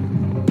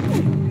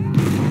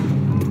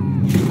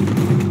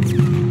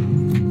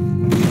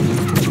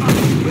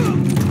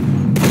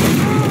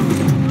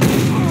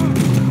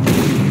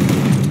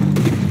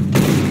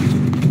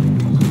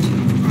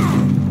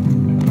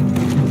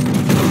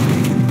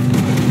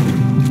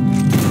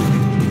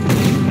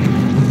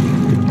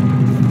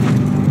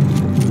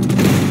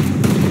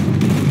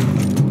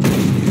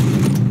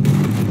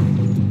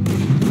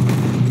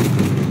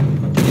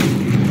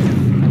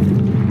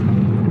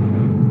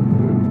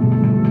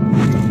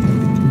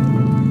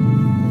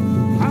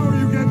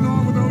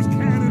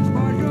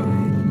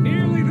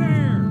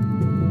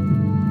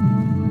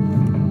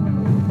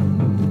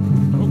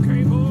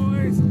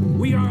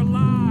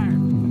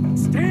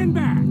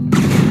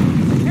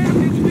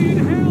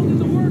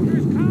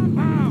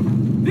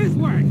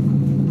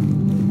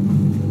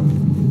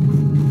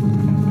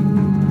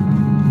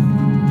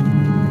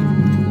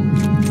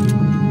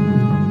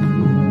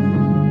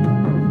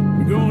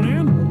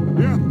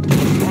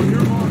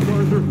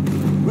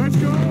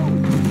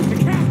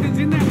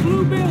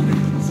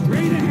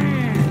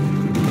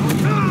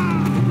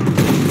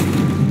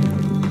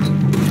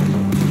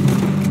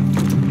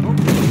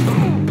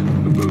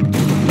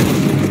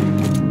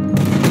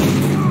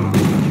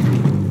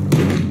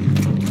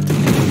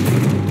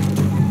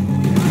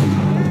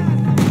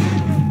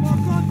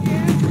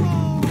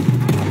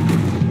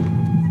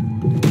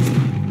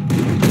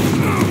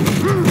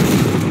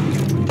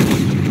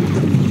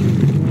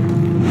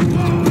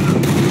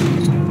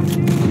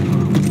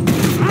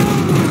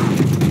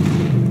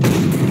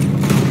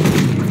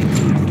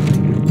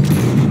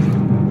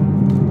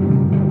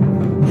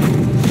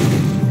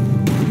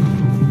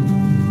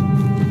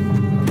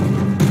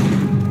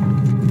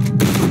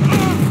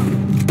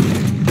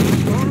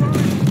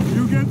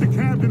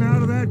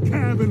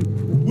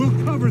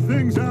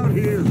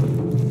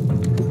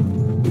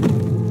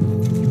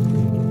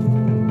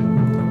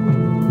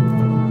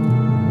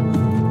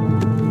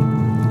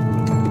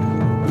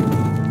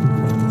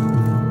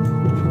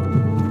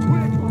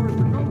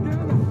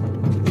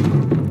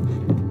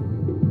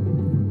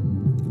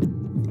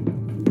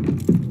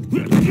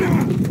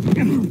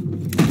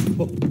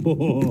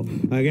 Oh,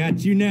 I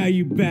got you now,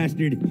 you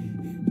bastard.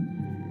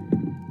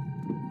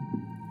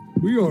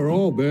 We are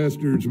all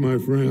bastards, my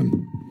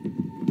friend.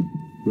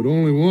 But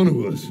only one of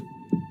us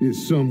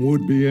is some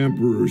would-be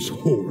emperor's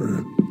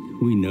whore.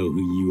 We know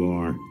who you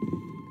are.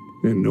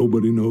 And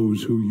nobody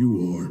knows who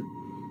you are.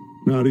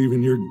 Not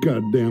even your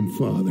goddamn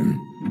father.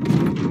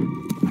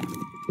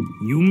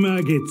 You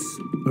maggots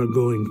are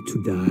going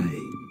to die.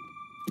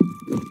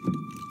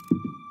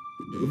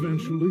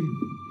 Eventually,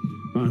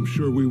 I'm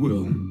sure we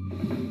will.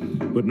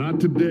 But not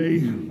today,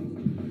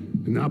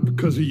 and not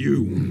because of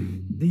you.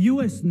 The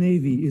U.S.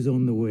 Navy is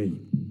on the way.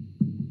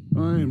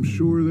 I am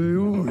sure they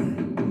are.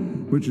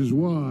 Which is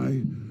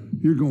why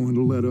you're going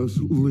to let us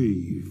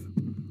leave.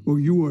 Or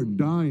you are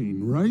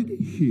dying right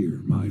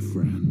here, my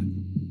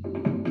friend.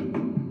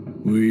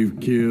 We've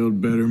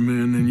killed better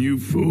men than you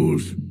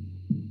fools.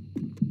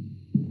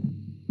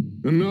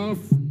 Enough?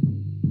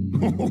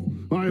 Oh,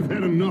 I've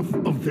had enough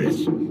of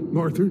this,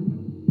 Arthur.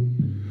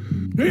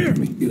 Here!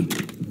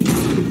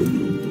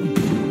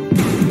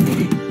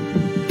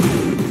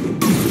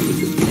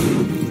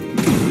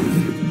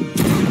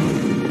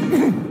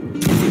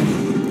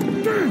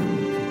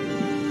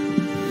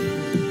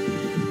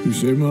 You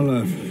saved my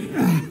life.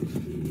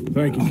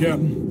 Thank you,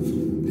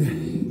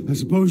 Captain. I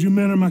suppose you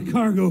men are my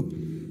cargo.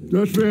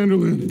 Dutch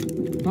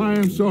Vanderlyn, I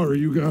am sorry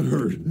you got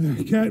hurt.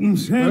 Captain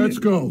Sam. Let's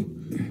go.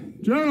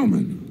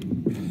 Gentlemen.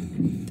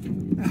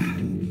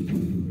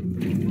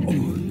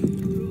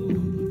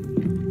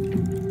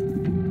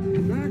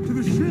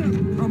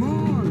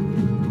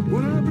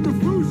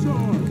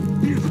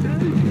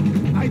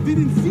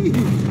 didn't see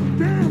him.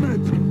 Damn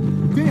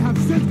it! They have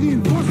sent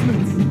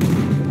reinforcements.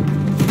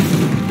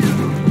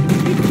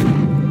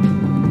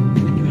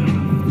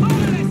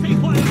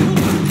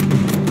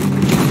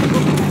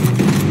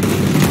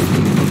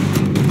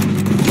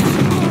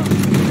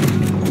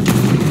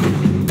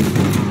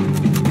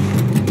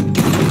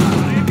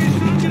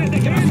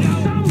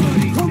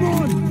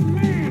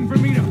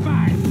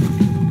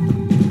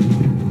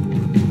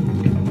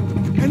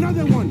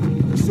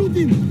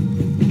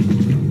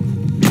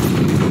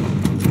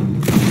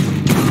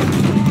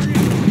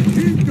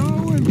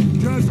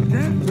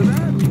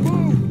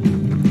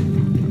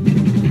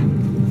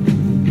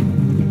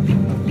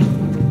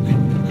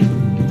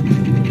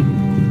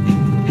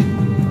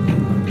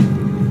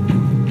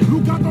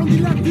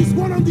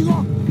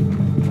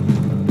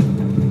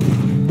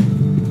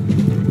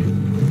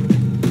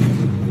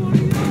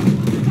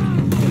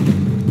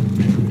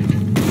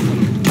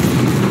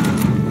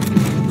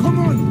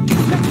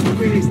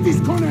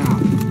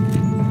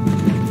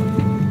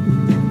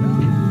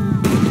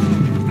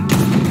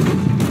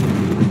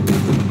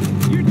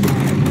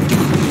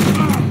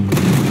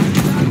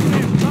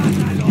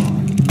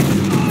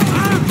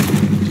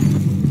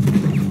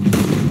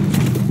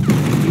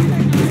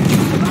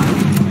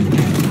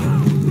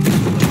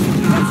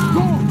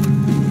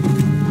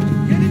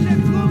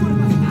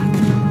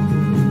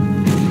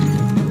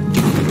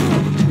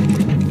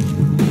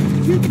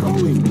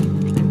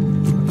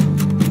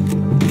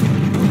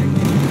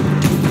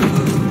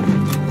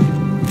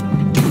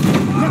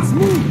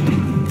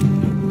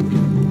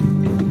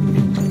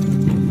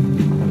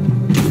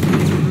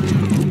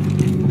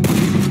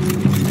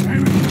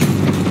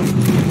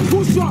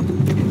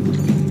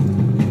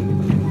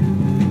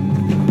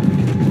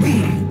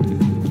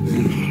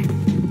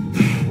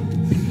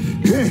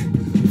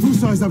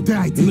 Up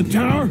there, in the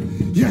tower?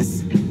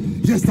 Yes.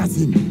 Yes, that's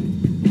him.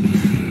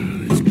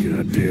 This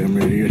goddamn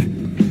idiot.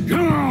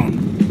 Come on!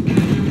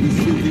 He's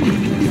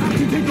shooting. We have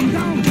to take him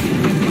down.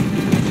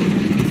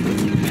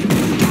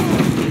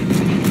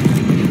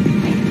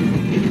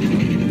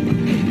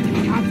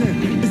 Out there.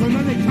 There's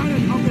another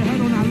cannon up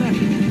ahead on our left.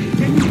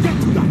 Can you get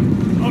to that?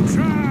 I'll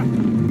try.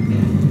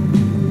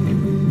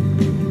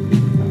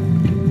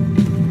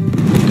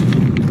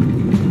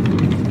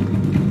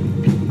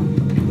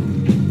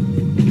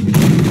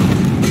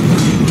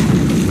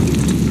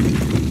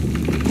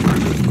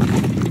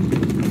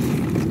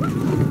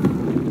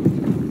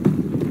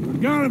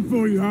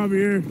 For you,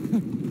 Javier.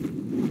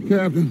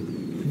 Captain,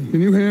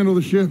 can you handle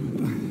the ship?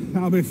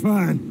 I'll be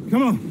fine.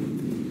 Come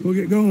on. We'll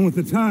get going with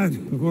the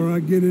tide before I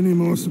get any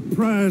more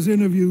surprise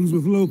interviews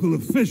with local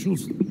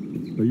officials.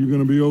 Are you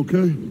gonna be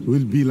okay?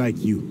 We'll be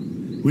like you.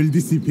 We'll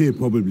disappear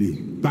probably.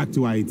 Back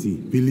to Haiti.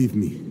 Believe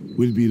me,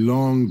 we'll be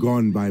long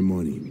gone by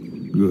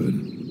morning.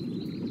 Good.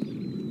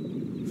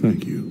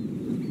 Thank you.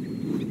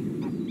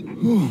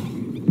 Oh.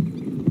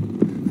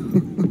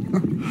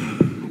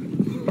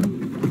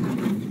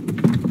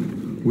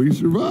 We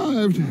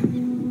survived.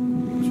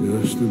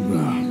 Just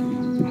about.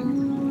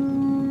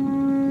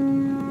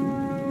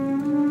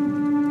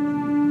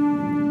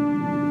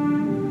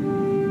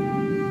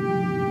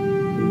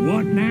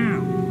 What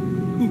now?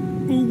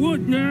 What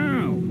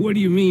now? What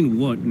do you mean,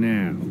 what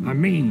now? I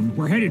mean,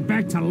 we're headed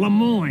back to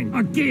Lemoyne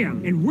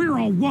again, and we're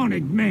all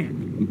wanted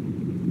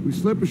men. We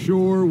slip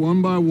ashore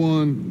one by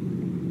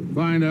one,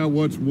 find out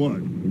what's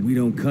what. We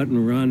don't cut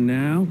and run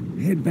now?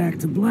 Head back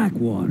to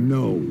Blackwater.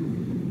 No.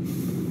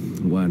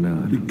 Why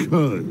not?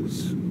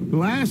 Because the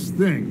last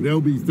thing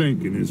they'll be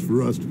thinking is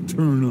for us to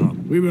turn up.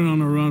 We've been on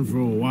the run for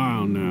a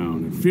while now,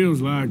 and it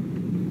feels like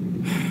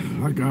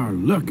our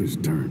luck has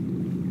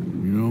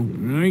turned. You know,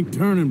 it ain't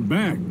turning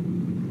back.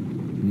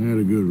 We had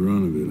a good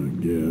run of it, I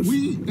guess.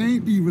 We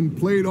ain't even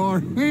played our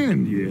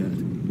hand yet.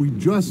 We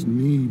just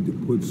need to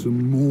put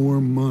some more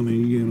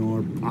money in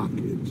our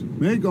pockets.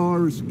 Make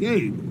our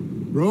escape.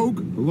 Broke,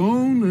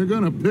 alone, they're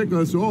gonna pick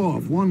us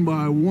off one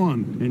by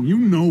one, and you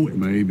know it.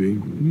 Maybe.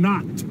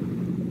 Not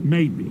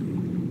maybe.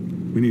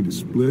 We need to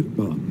split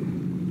up,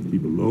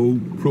 keep a low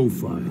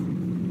profile,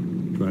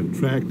 try to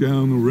track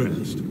down the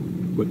rest,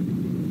 but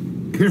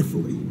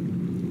carefully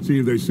see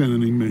if they send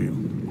any mail.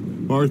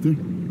 Arthur,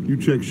 you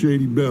check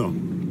Shady Bell.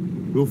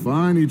 We'll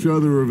find each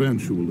other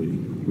eventually.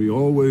 We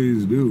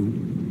always do.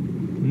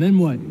 And then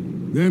what?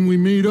 Then we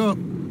meet up.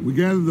 We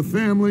gather the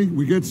family,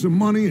 we get some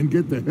money, and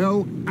get the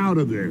hell out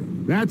of there.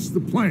 That's the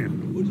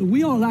plan.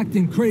 We all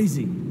acting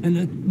crazy, and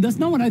that's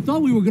not what I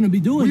thought we were going to be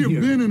doing here. We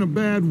have been in a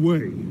bad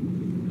way.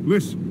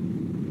 Listen,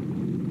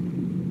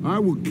 I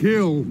will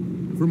kill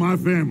for my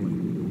family.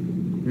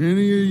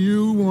 Any of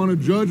you want to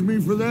judge me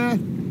for that?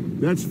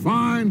 That's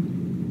fine,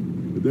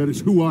 but that is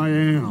who I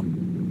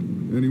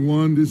am.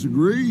 Anyone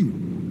disagree?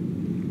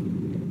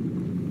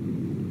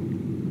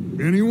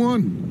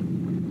 Anyone?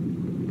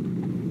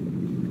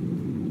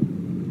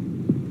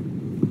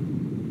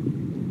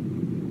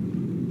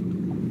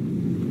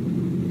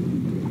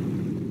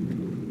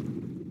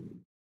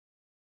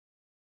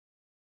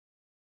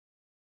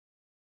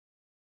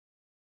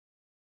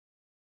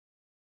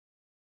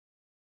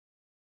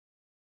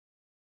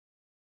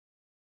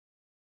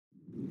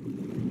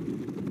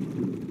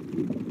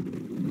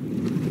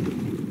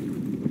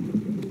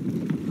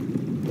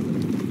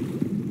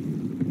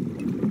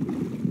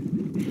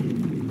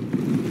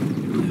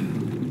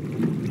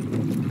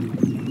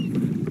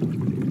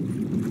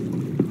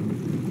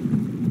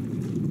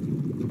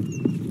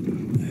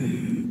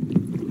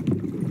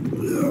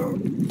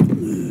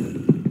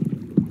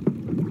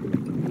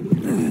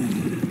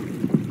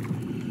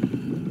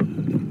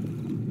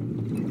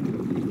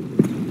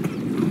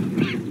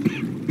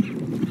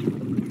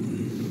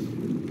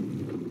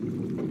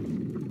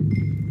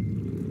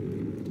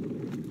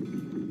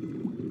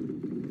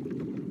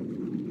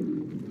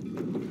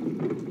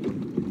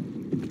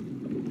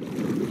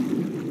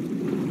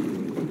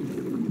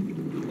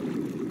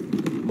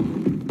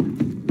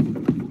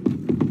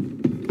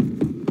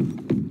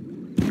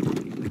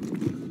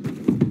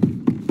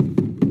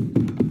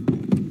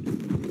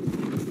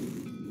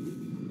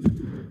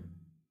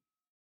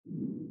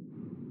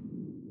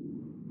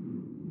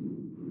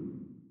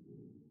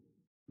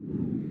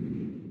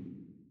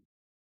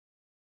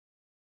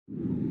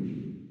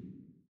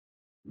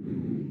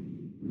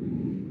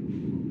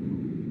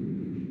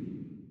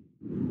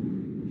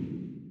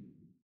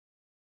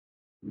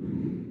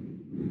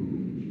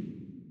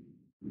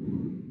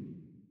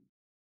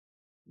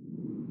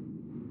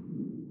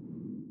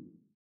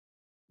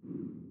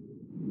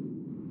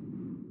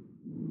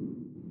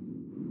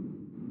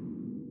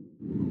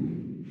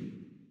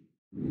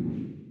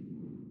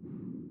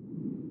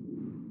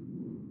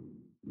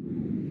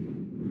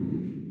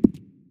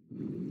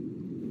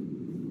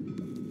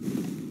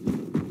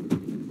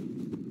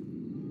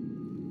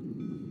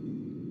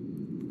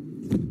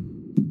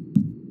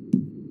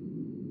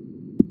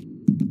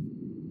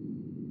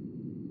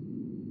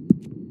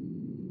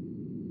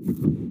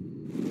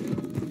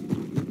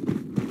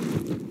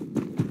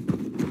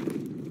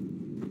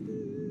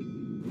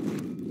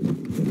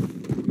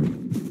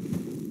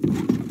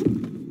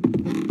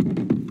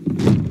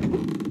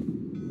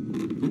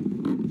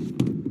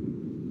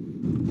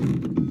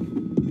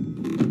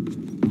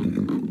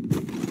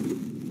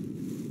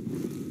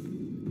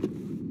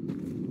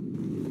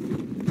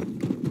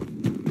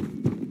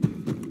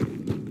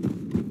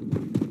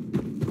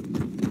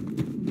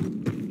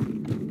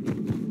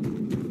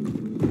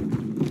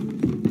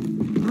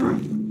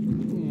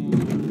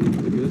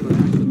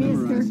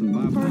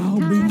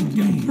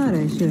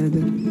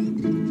 Sugar.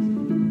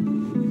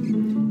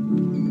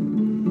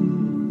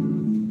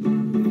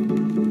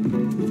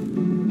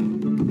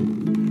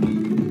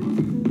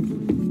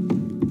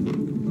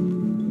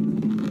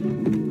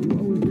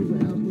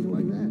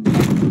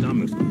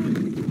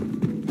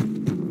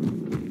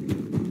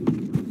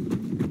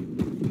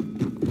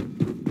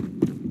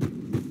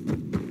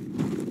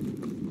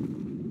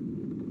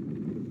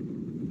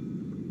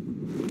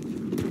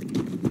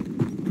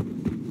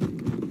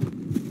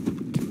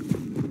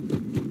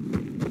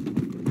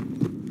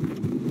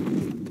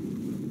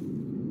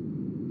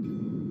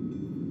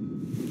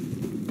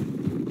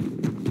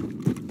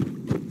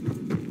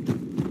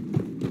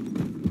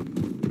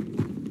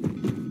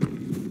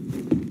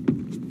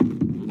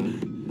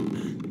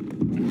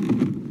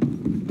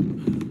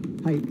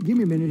 Hey, give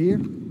me a minute here.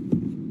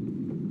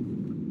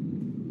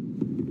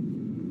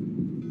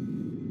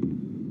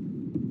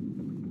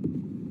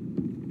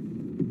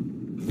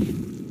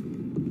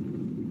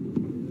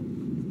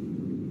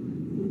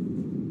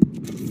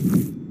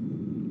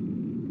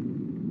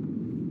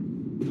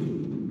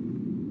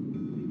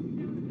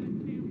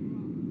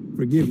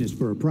 Forgiveness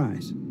for a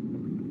price.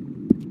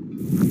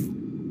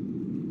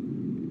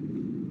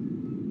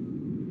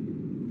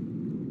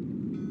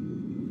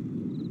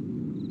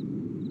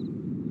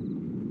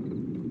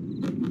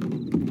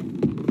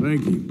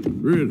 Thank you.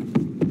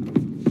 Really.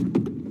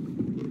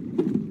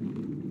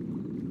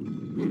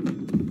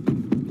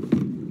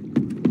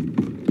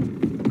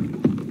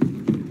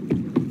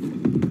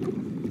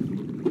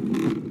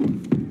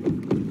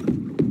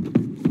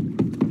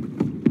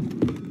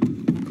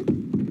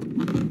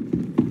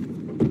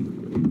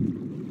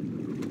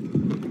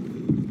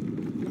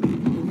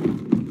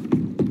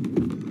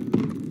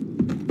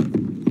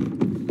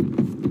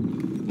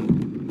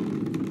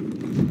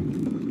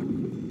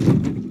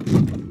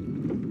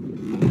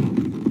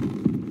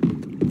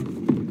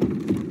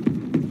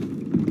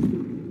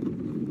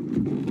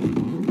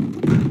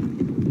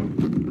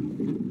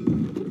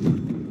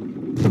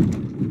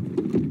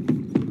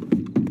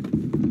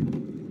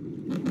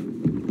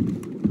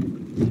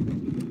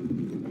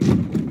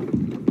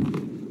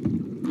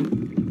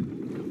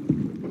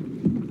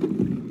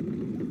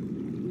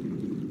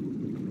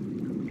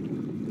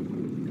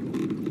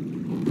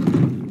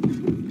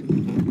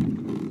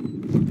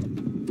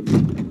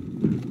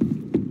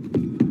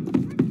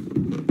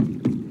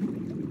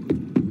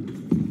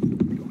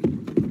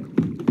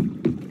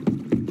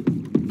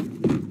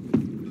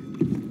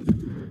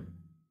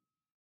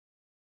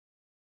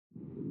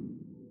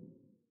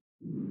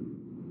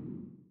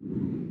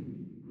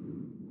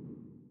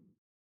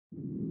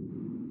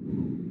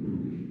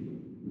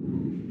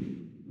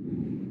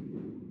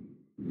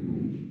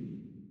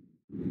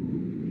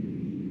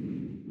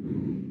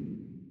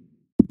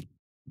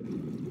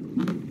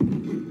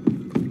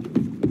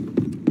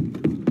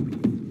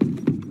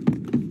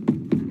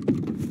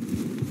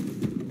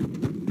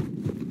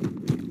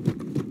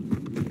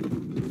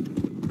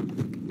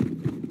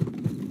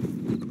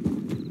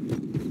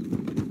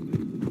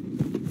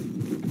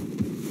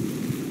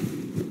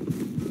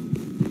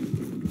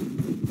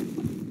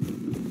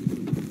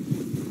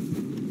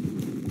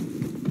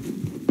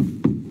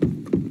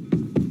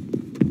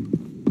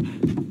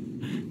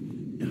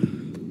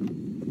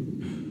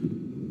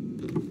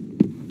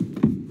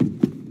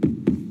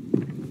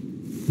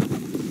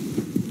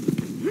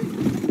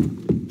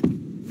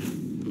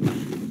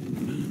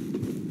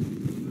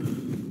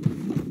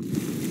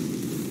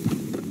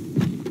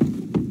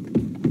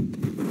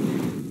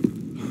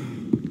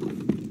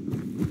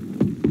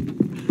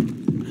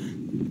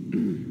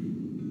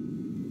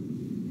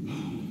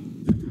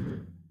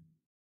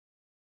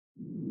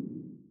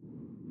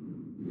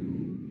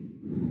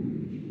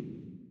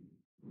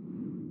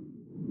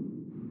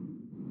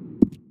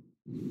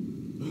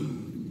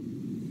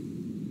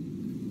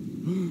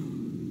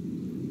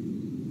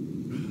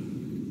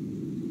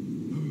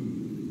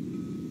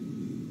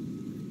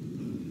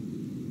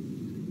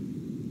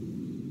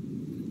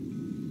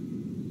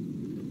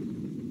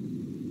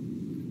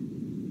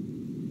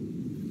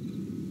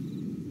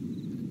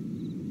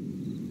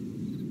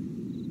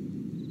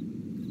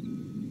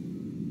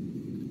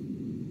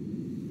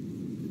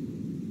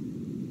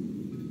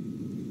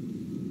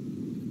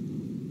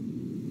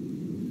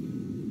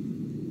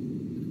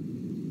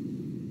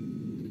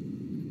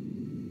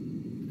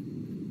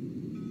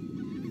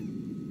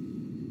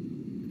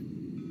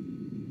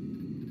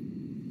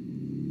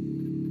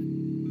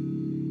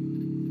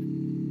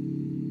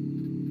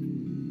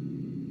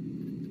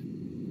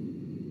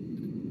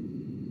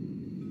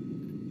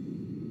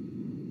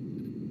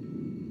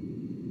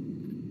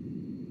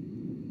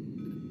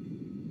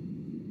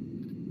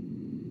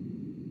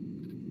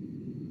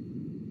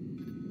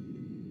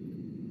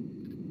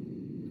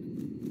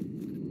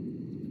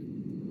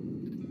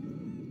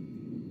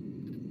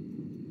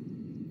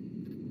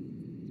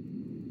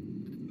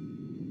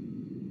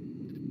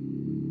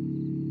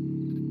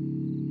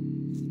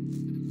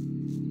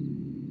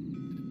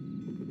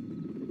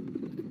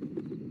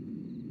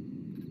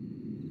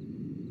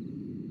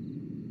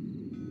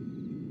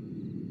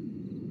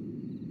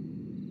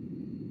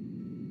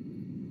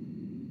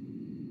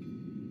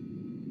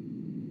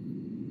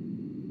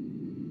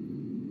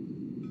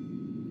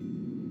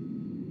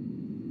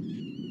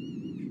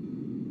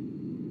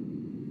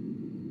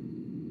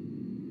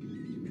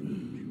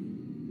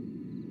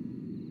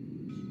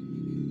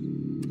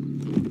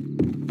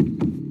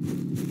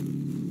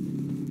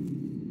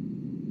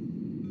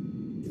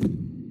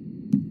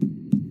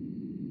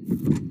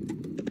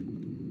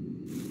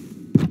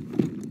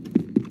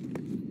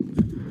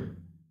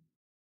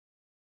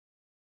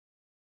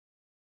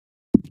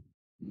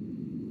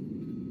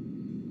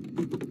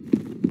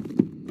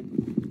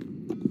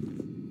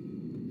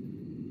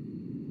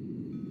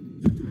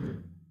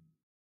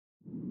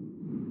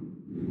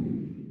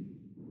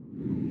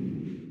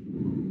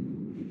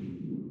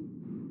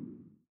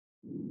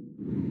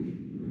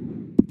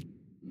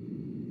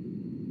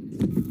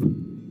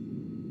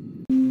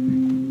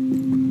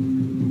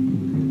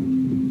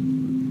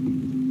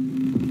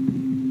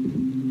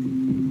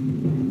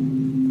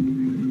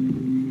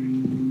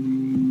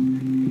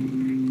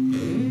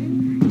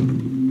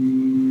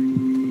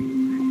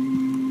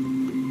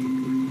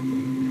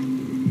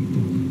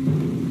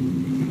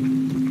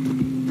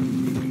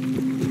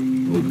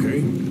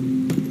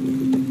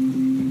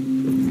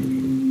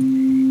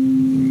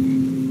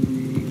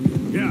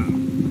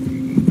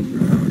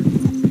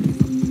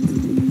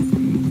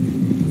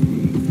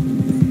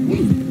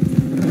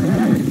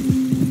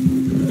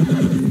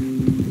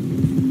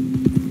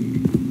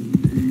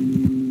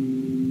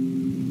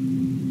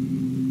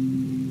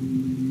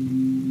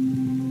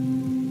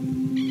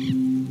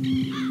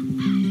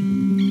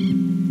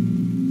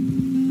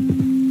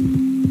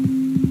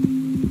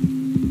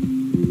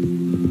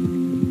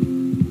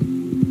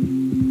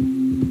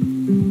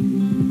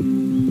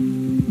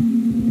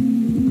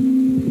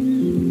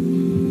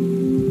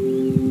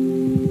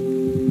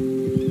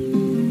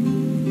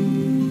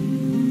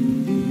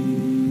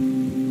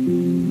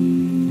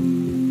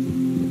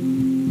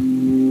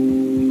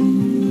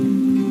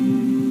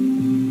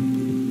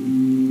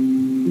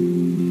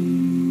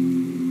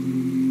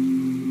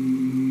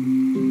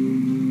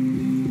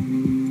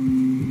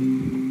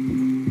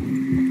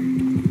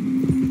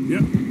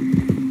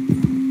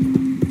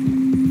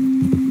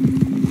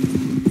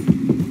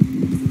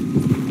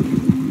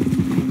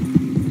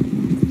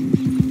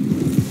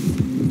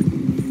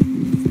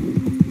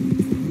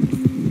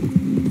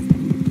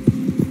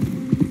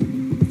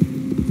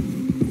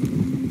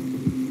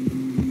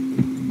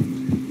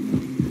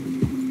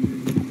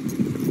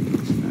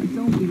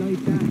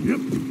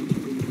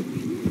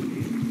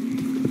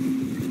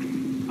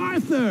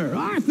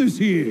 Arthur's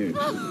here.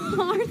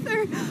 Oh,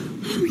 Arthur,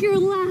 oh, you're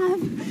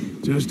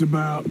alive. Just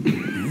about.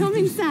 Come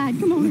inside.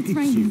 Come on, it's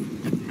raining.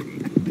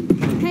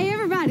 Hey,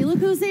 everybody, look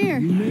who's here.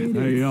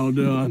 How y'all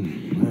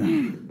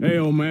doing? Hey,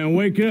 old man,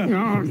 wake up.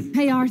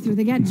 Hey, Arthur,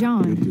 they got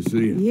John. Good to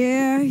see you.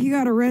 Yeah, he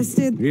got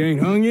arrested. He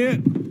ain't hung yet?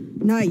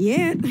 Not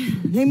yet.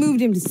 They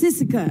moved him to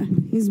Sisika.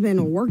 He's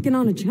been working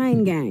on a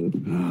chain gang.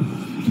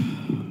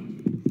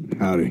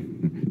 Howdy.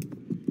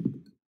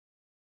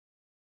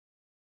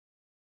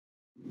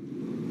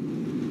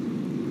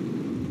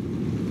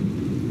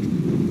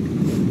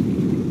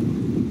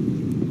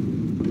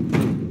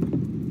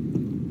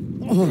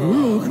 Oh,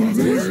 look,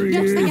 there he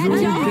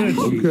is.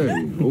 Okay.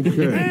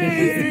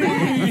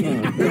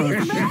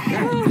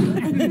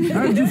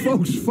 How did you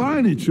folks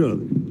find each other?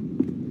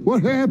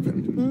 What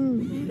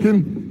happened?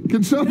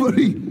 Can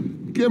somebody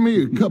get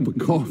me a cup of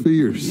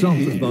coffee or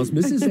something? It was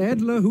Mrs.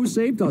 Adler who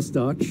saved us,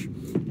 Dutch.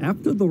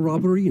 After the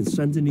robbery in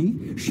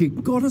Saint-Denis, she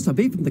got us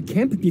away from the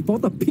camp before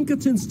the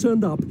Pinkertons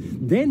turned up.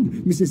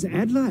 Then Mrs.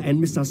 Adler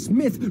and Mr.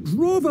 Smith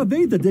drove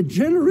away the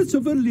degenerates who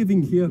were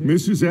living here.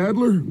 Mrs.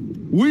 Adler,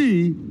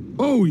 we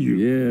owe you.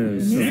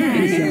 Yes.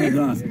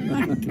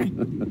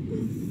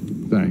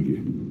 Thank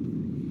you.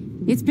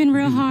 It's been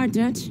real hard,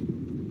 Dutch.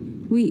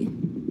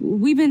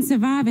 We've been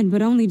surviving,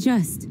 but only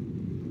just.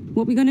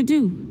 What we gonna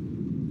do?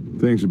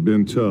 Things have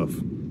been tough.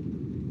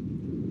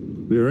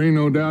 There ain't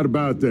no doubt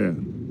about that.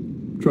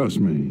 Trust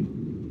me.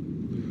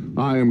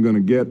 I am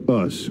gonna get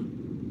us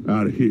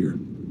out of here.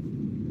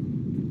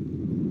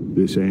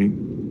 This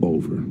ain't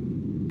over.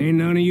 Ain't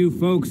none of you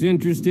folks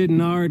interested in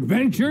our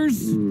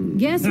adventures?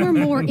 Guess we're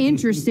more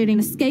interested in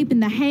escaping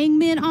the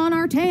hangmen on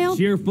our tail.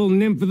 Cheerful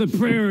nymph of the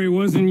prairie,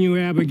 wasn't you,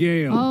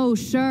 Abigail? Oh,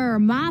 sure.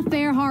 My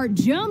fair heart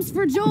jumps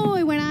for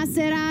joy when I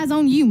set eyes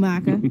on you,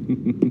 Micah.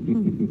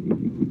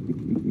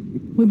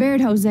 We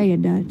buried Hosea,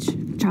 Dutch.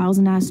 Charles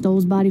and I stole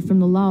his body from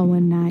the law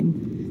one night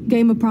and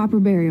gave him a proper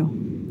burial.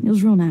 It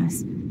was real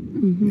nice.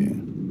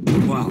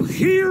 Well,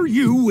 here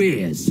you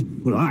is.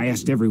 Well, I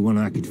asked everyone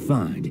I could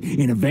find,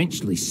 and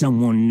eventually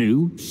someone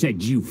new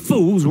said you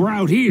fools were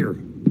out here.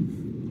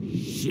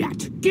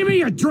 Shit. Give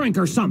me a drink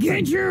or something.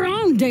 Get your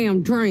own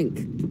damn drink.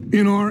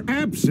 In our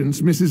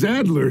absence, Mrs.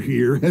 Adler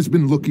here has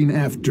been looking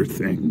after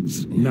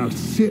things. Now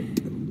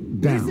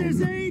sit down. This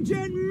is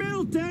Agent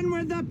Milton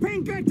with the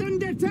Pinkerton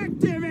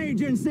Detective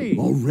Agency.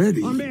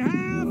 Already? On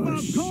behalf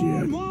of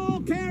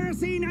Cornwall,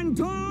 Kerosene, and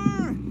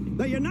Tar,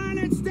 the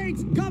United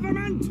States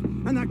government,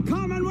 and the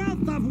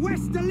Commonwealth of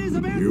West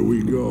Elizabeth. Here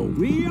we go.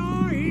 We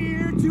are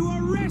here to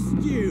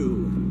arrest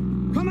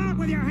you. Come out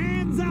with your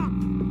hands up.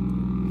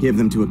 Give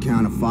them to a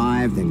count of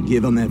 5, then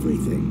give them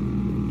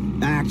everything.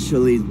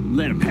 Actually,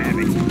 let them have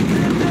it.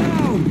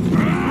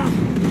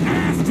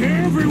 Asked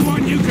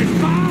everyone you could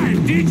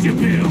find, did you,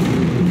 Bill?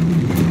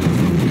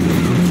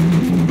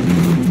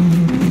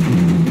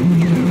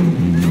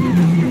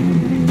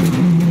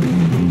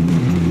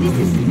 This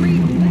is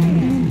real bad.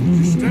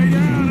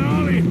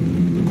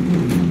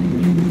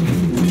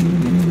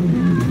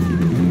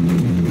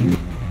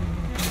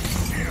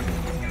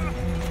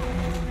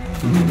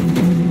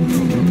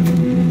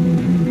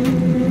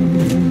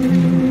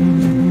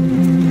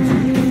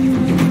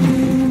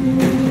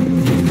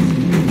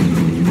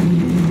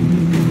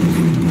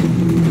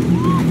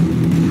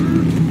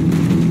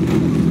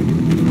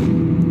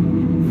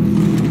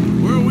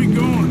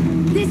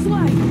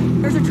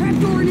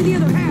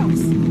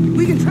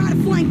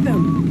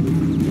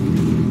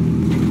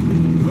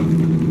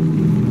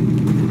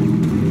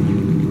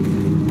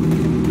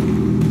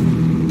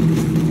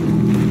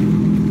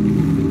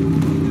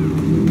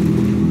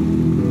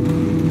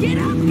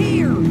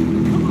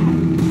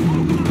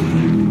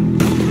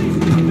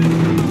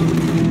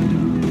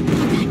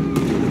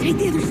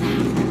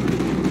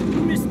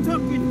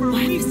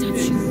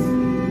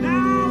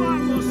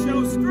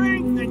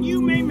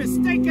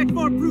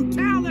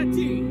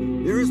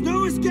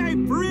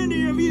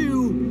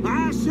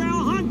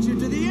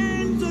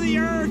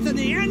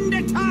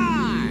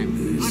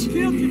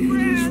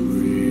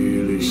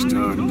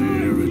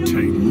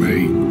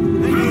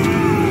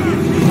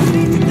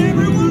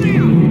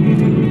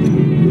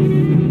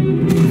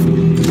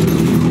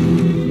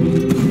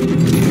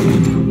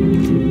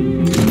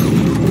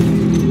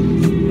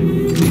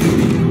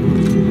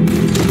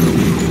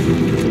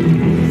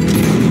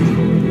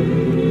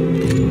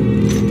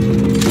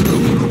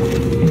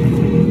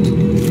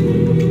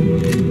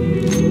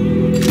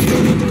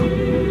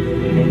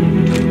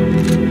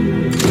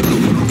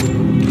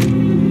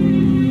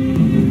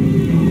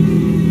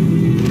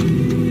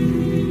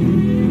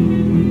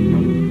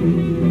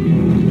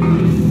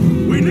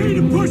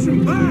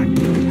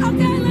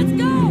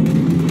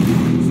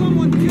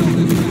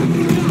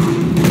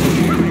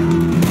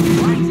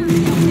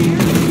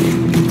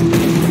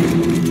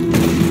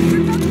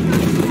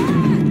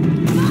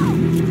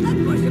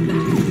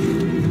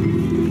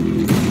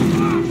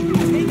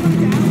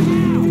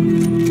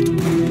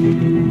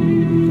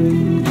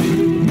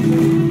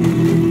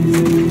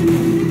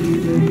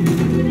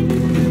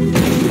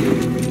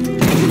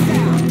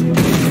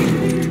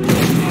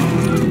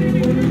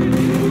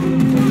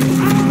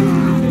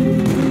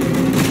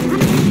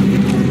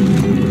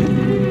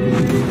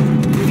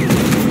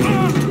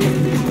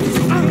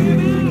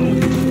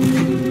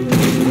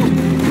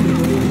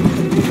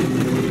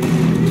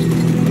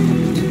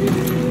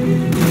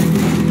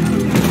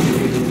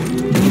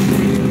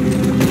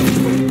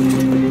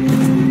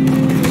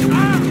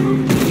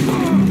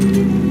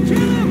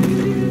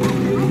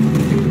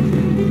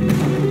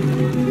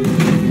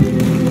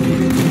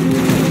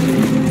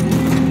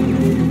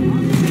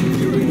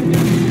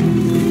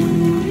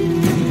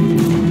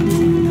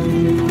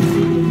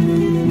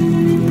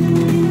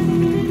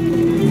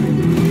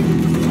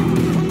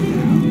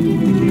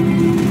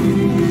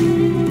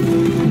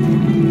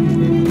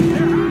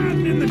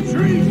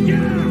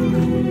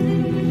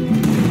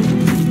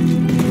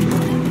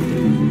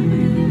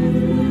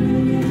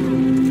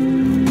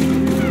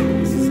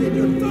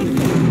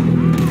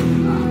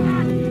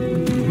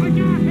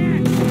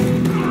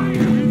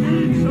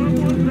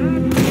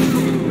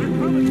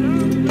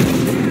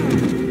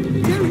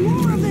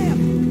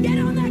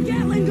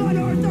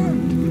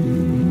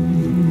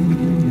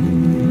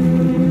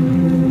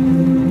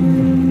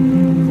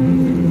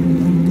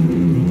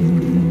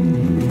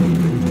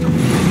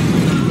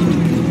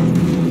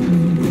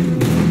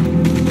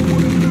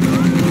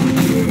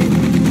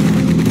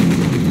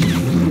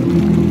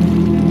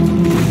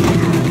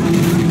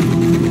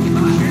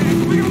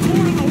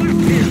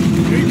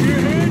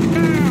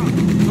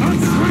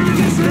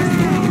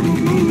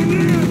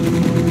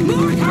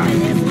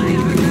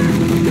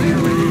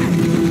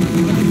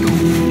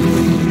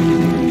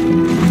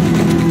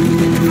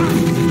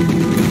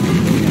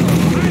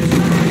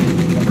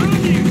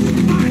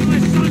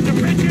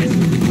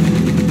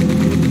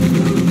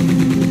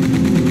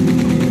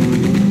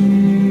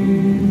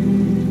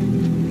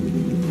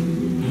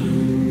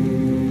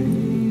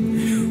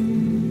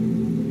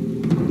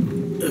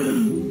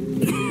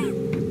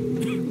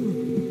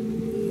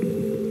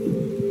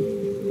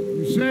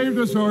 saved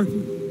us, Arthur.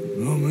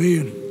 Oh, me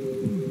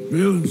and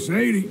Bill and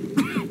Sadie.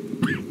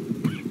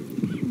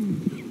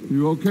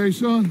 You okay,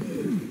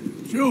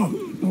 son? Sure.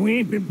 We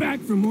ain't been back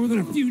for more than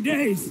a few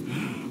days.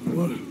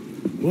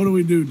 What do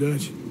we do,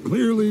 Dutch?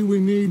 Clearly, we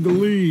need to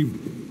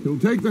leave. It'll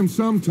take them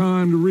some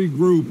time to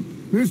regroup.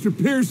 Mr.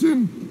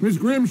 Pearson, Miss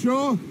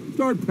Grimshaw,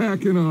 start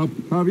packing up.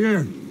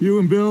 Javier, you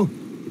and Bill,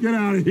 get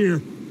out of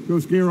here. Go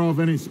scare off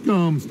any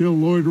scum still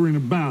loitering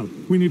about.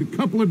 We need a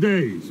couple of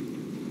days.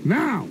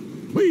 Now,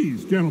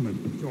 please, gentlemen.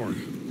 Sure.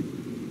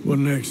 What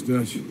next,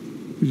 Dutch?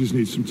 We just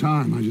need some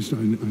time. I need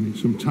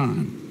some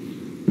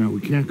time. Now, we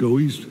can't go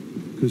east,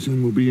 because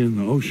then we'll be in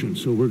the ocean,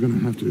 so we're gonna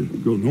have to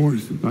go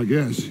north, I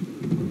guess.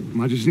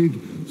 I just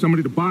need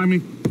somebody to buy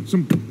me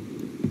some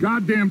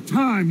goddamn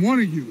time, one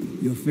of you.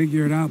 You'll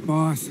figure it out,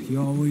 boss.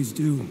 You always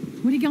do.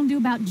 What are you gonna do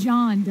about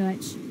John,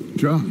 Dutch?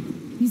 John?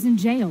 He's in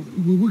jail.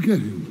 We'll get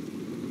him.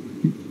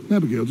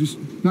 Abigail, just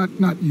not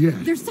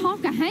yet. There's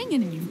talk of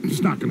hanging him.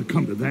 It's not gonna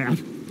come to that.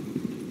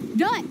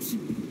 Dutch!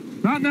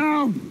 Not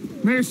now,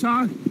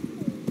 Mesa.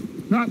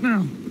 Not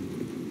now.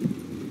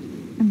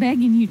 I'm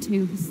begging you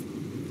to.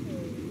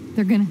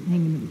 They're gonna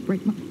hang him and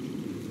break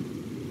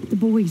the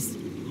boy's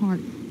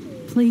heart.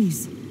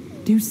 Please,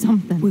 do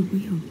something. We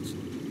will.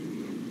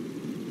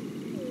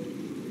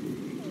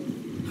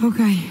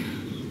 Okay.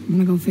 I'm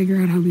gonna go figure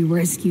out how we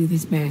rescue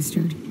this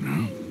bastard.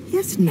 Now?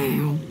 Yes,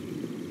 now.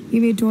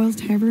 Give me a Doyle's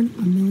Tavern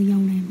on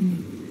Million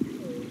Avenue.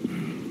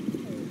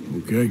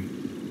 Okay.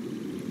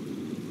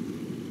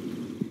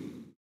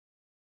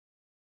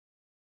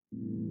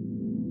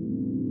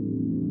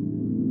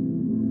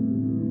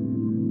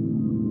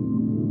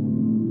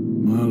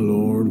 My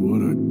lord,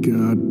 what a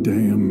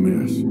goddamn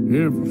mess.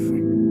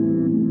 Everything.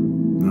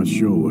 Not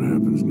sure what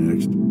happens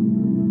next.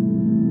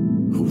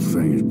 Whole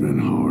thing has been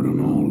hard on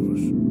all of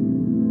us.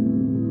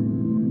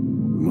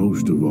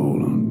 Most of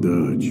all on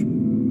Dutch,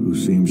 who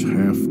seems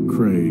half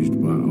crazed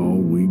by all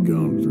we've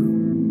gone through.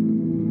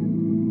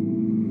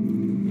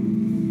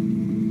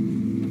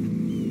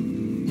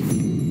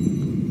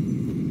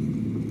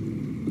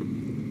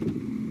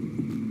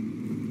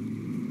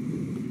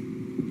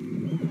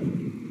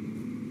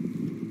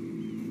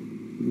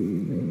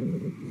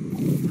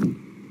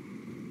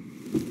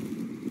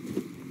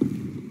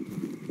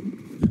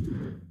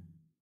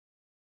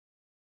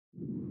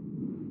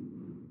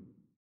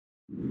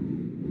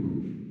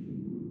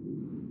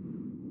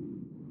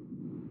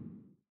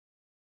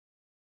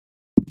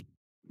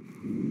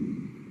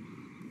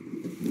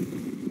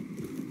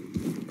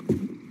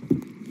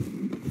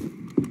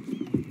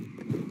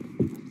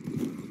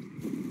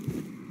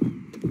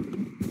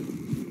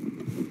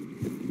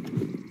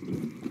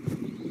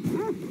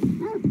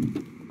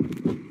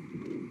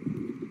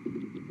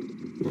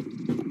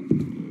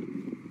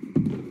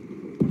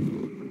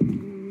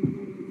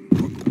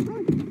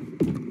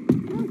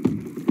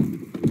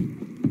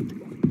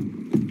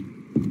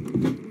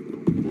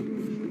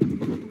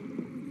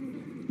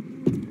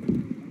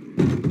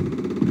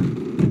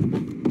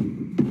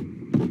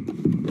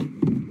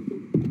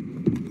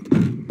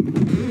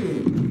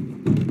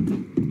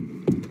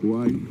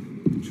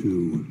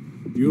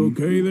 You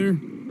okay there?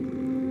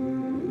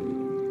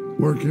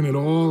 Working it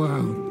all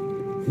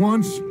out.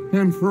 Once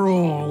and for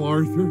all,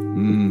 Arthur.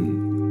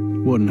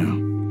 What now?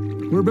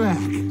 We're back,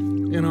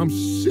 and I'm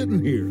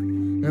sitting here,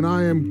 and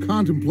I am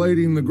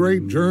contemplating the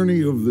great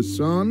journey of the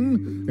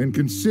sun and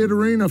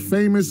considering a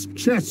famous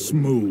chess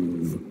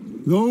move.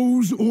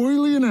 Those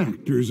oily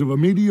enactors of a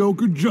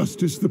mediocre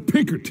justice, the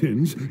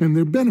Pinkertons, and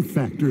their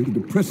benefactor, the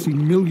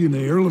depressing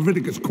millionaire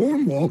Leviticus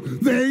Cornwall,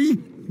 they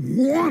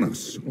want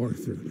us,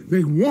 Arthur.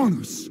 They want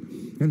us.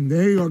 And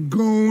they are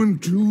going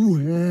to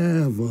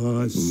have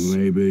us.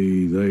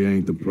 Maybe they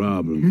ain't the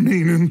problem.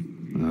 Meaning?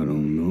 I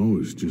don't know.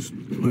 It's just,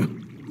 well,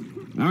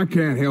 I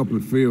can't help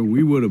but feel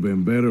we would have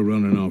been better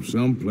running off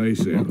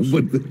someplace else.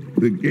 But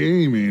the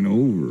game ain't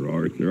over,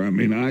 Arthur. I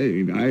mean, I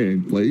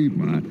ain't played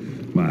my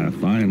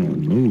final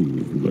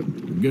move, but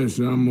I guess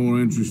I'm more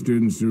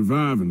interested in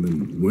surviving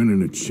than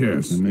winning at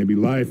chess. And maybe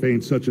life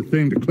ain't such a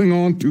thing to cling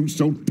on to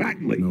so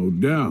tightly. No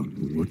doubt.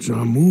 What's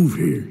our move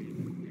here?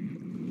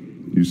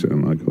 You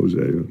sound like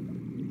Hosea.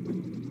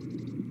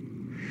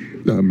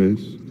 I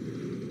miss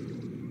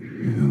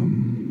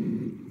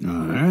him.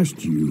 I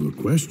asked you a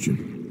question.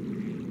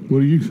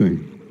 What do you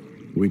think?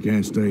 We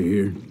can't stay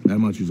here. That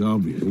much is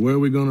obvious. Where are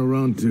we gonna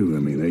run to? I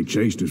mean, they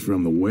chased us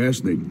from the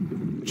west. They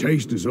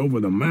chased us over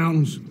the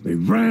mountains. They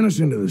ran us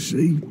into the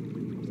sea.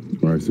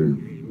 Arthur,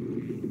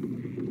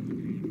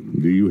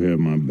 do you have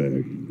my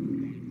back?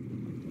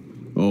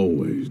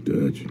 Always,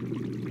 Dutch.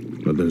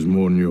 But there's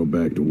more than your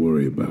back to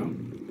worry about.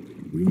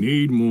 We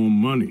need more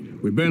money.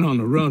 We've been on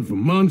the run for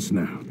months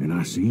now, and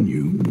I seen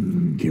you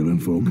killing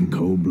folk in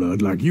cold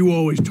blood like you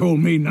always told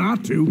me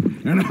not to.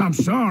 And I'm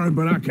sorry,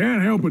 but I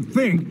can't help but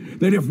think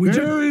that if we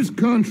There is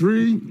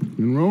country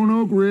in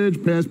Roanoke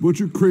Ridge past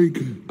Butcher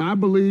Creek I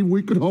believe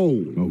we could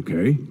hold.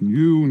 Okay.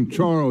 You and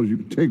Charles, you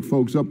could take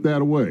folks up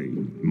that way.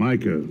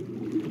 Micah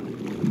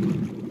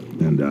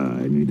and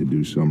I need to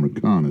do some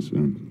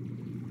reconnaissance.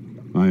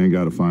 I ain't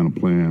got a final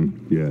plan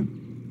yet.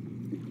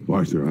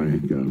 Arthur, I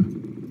ain't got it.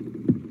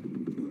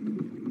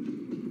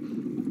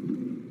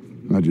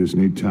 I just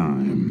need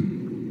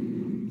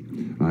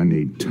time. I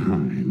need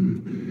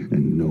time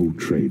and no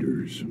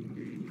traitors.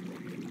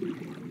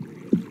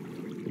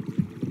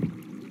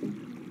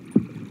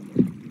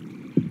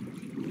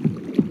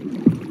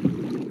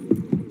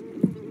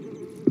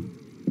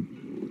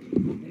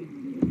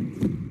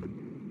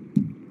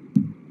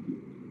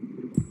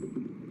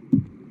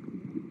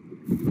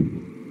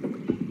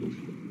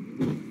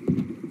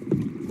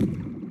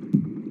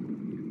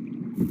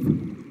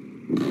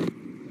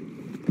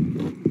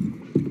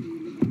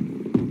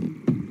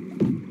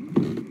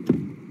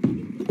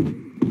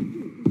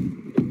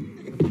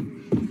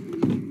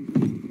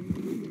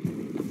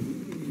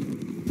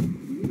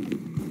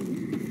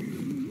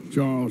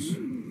 Charles,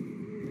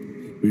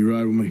 will you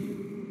ride with me?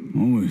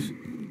 Always.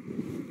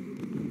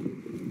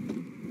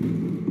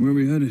 Where are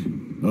we headed?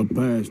 Up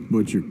past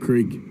Butcher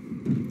Creek.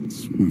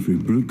 It's Murphy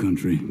Brew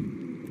country.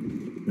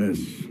 That's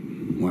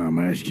why I'm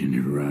asking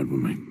you to ride with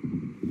me.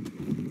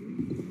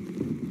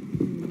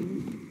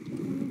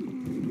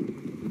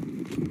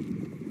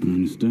 I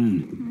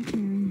understand.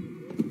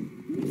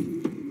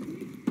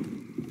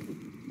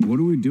 What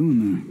are we doing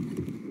there?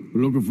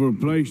 We're looking for a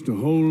place to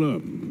hole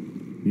up.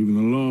 Even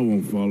the law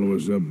won't follow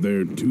us up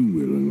there too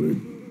willingly.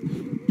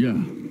 Yeah.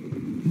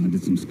 I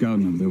did some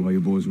scouting up there while you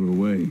boys were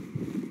away.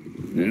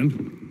 And?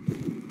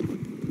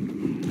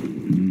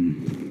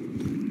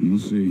 You'll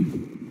see.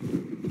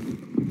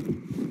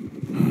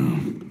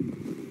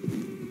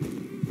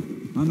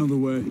 I know the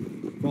way.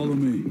 Follow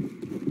me.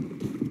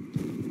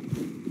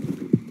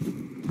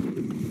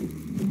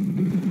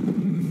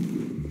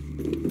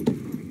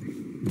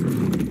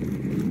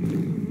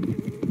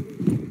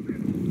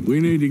 We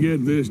need to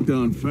get this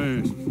done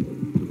fast.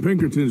 The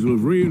Pinkertons will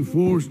have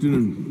reinforced in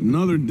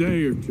another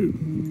day or two.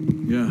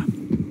 Yeah.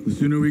 The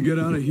sooner we get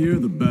out of here,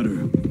 the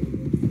better.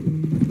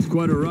 It's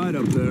quite a ride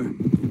up there.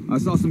 I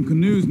saw some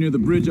canoes near the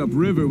bridge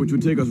upriver, which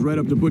would take us right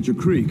up to Butcher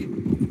Creek.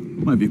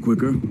 Might be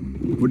quicker.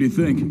 What do you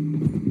think?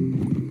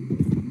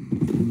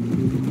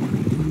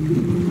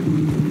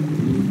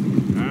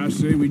 I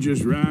say we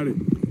just ride it.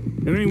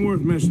 It ain't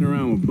worth messing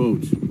around with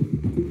boats.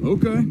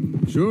 Okay,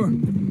 sure.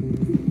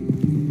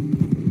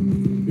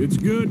 It's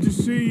good to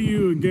see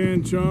you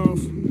again,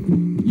 Charles.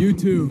 You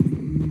too.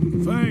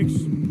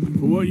 Thanks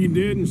for what you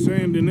did in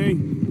Saint Denis.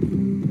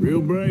 Real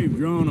brave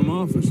drawing them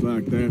off us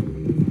like that.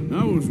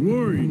 I was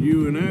worried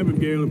you and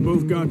Abigail had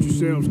both got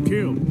yourselves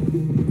killed.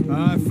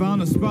 I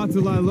found a spot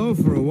to lie low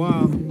for a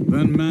while,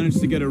 then managed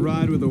to get a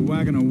ride with a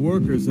wagon of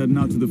workers heading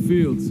out to the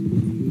fields.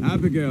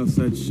 Abigail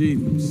said she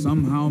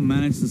somehow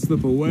managed to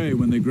slip away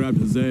when they grabbed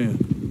Hosea.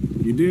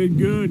 You did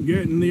good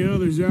getting the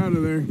others out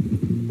of there.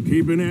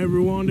 Keeping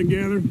everyone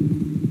together.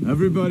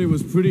 Everybody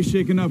was pretty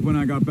shaken up when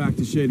I got back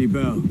to Shady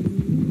Belle.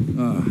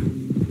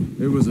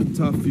 It was a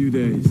tough few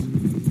days.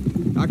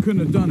 I couldn't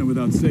have done it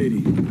without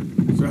Sadie.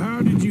 So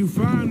how did you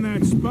find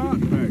that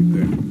spot back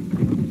there?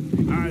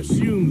 I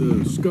assume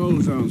the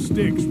skulls on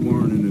sticks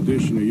weren't an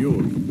addition of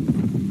yours.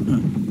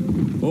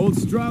 Old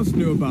Strauss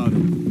knew about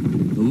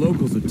it. The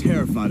locals are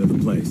terrified of the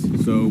place,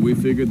 so we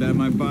figured that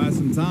might buy us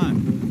some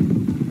time.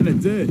 And it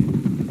did.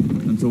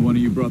 Until one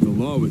of you brought the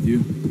law with you.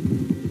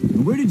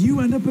 And where did you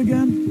end up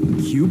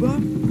again? Cuba?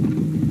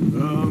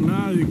 Oh,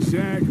 not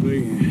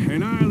exactly.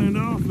 An island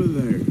off of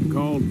there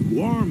called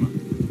Warma.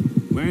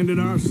 Landed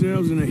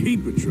ourselves in a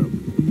heap of trouble.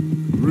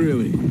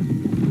 Really?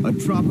 A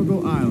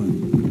tropical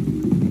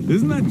island?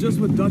 Isn't that just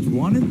what Dutch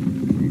wanted?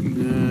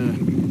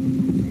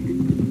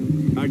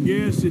 I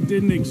guess it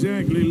didn't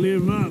exactly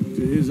live up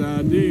to his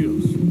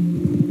ideals.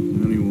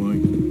 Anyway,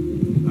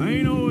 I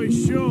ain't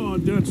always sure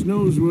Dutch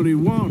knows what he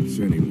wants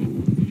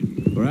anymore.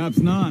 Perhaps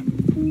not,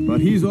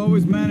 but he's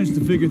always managed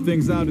to figure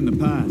things out in the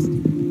past.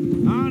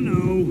 I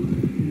know.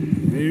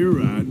 You're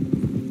right.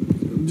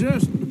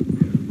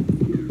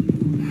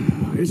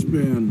 It's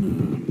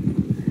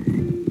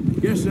been,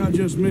 guess I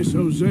just miss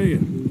Hosea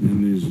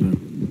and his,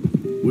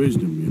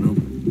 wisdom, you know?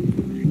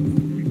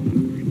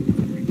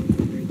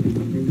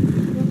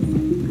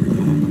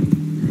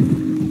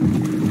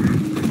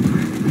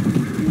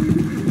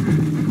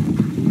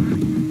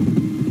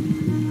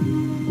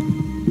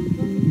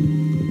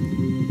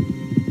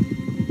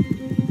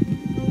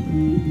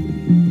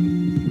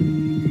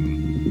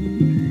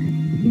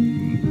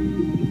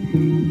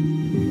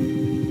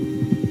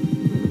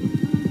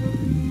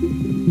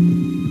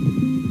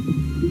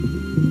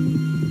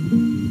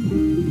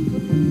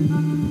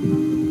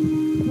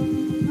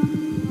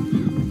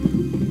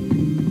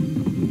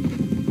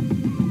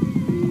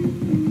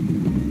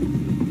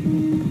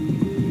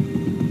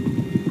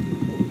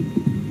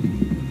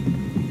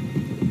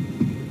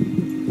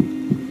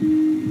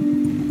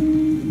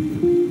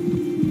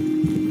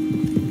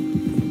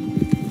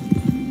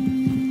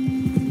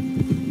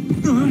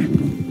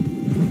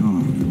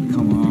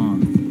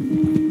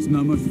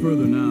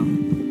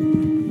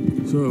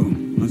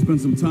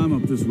 Some time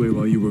up this way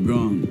while you were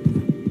gone.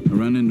 I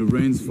ran into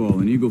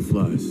Rainsfall and Eagle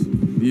Flies,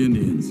 the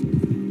Indians,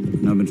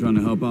 and I've been trying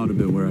to help out a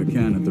bit where I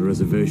can at the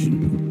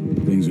reservation.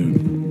 Things are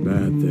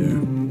bad there.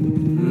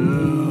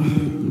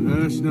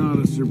 not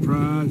a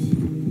surprise.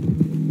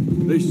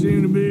 They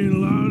seem to be in a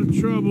lot of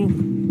trouble,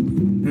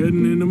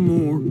 heading into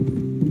more.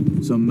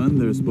 Some men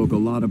there spoke a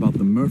lot about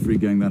the Murphy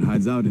gang that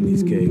hides out in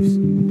these caves.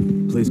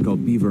 A place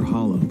called Beaver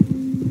Hollow.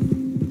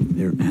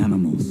 They're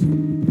animals.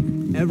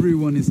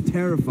 Everyone is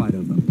terrified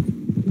of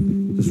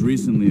them. Just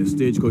recently, a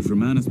stagecoach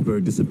from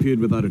Annisburg disappeared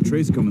without a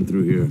trace coming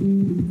through here.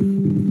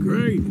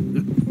 Great.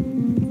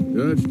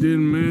 Dutch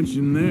didn't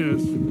mention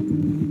this.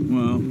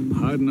 Well,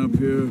 hiding up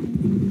here,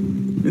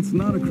 it's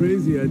not a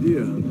crazy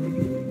idea.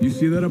 You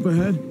see that up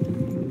ahead?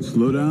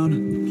 Slow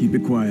down, keep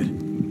it quiet.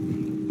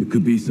 It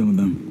could be some of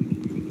them.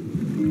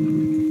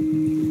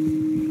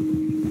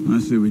 I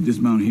say we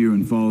dismount here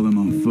and follow them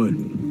on foot.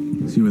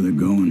 See where they're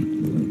going.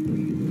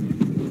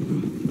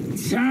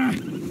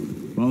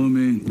 Follow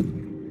me.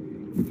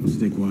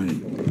 Stay quiet.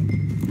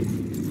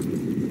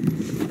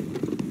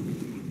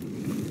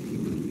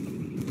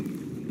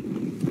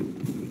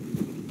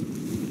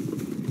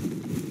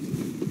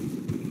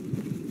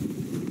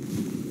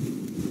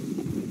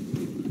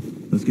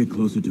 Let's get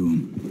closer to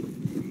him.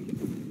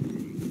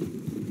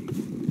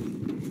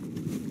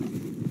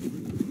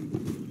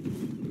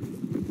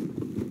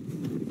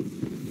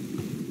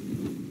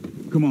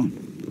 Come on,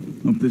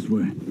 up this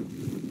way.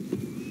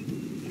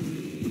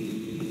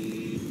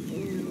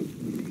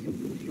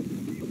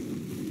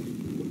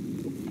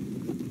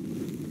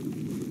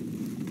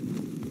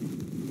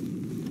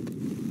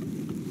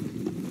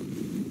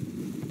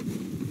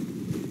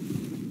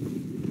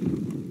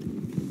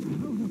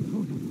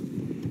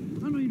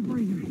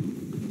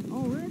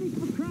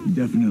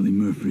 Definitely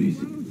Murphy's.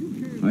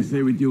 I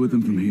say we deal with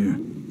them from here.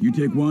 You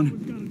take one,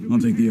 I'll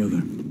take the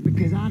other.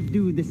 Because I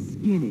do the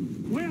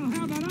skinning. Well,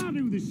 how about I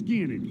do the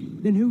skinning?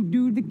 Then who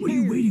do the What are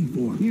you waiting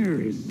for?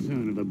 You're a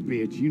son of a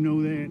bitch, you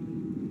know that?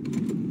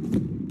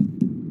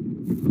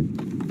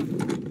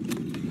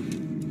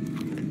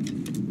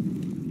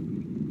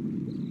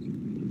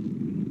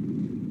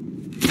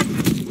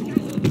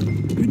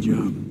 Good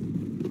job.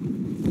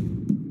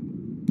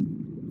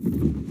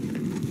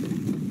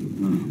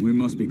 We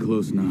must be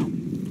close now.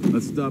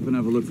 Let's stop and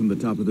have a look from the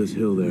top of this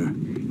hill there.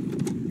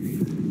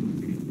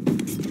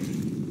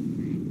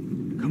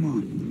 Come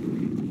on.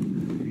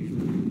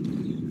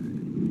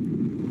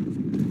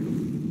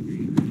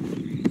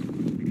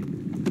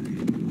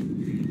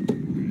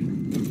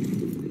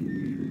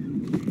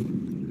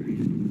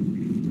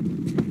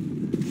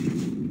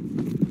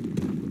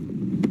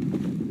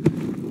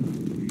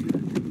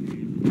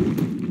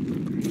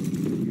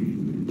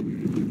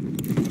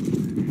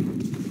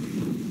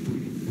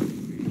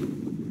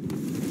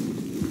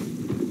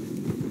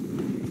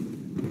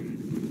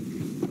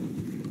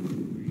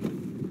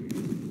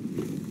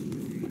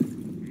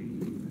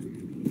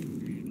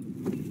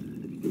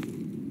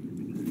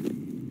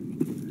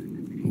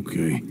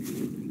 Okay.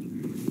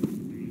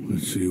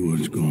 Let's see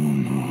what's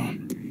going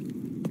on.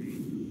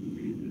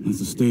 That's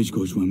the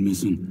stagecoach went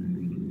missing.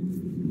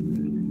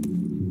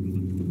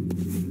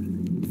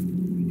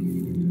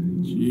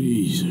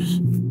 Jesus.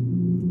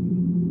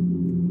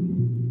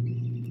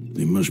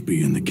 They must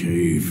be in the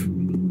cave.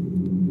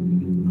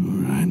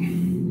 All right.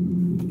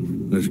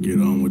 Let's get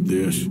on with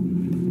this.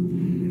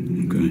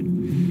 Okay.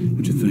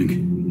 What you think?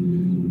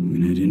 We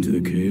can head into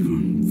the cave or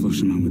flush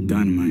them out with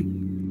dynamite?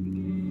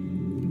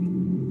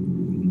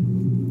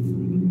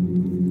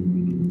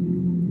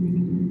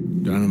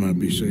 Dynamite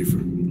be safer.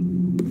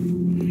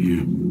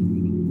 Here.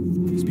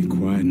 Let's be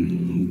quiet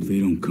and hope they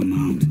don't come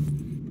out.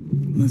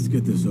 Let's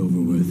get this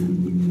over with.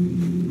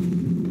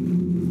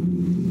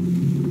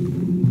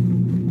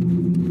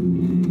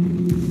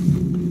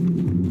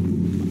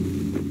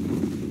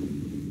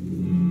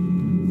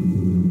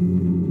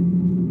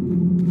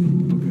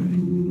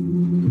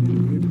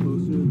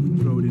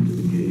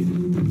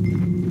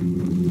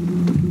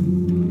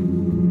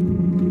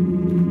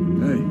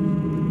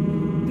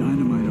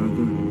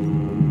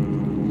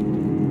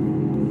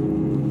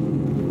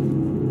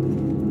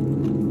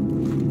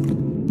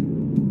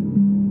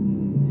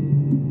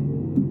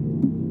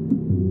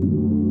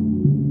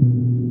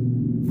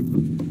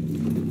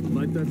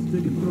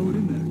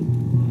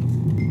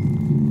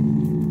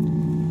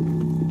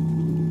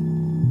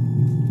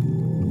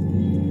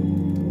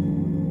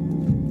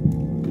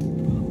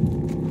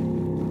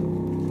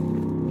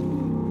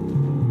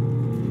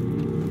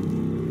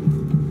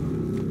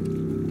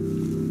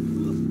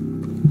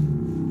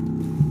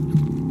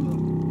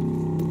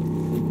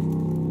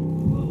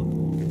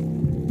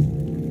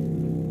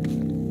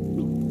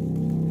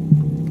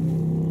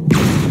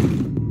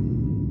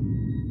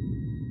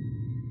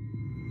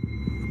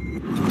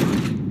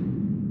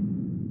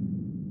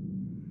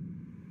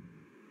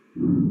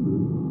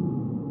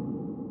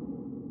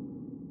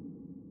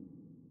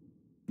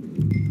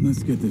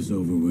 Let's get this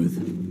over with.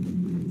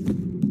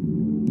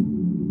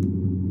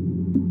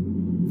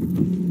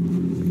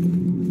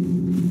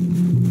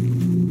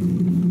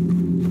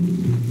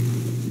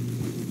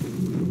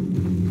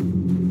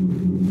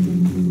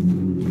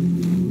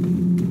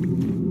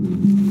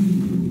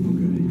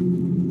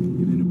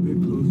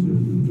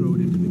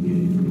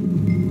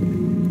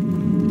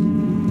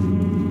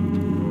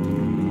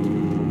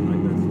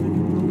 Like that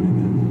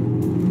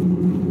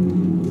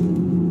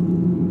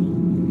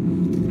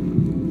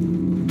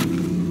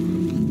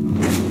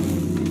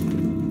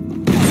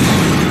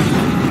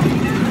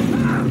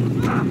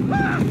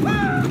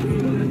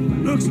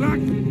Looks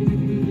like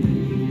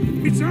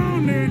it's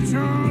on there,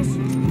 Charles.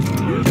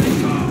 Here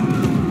they come.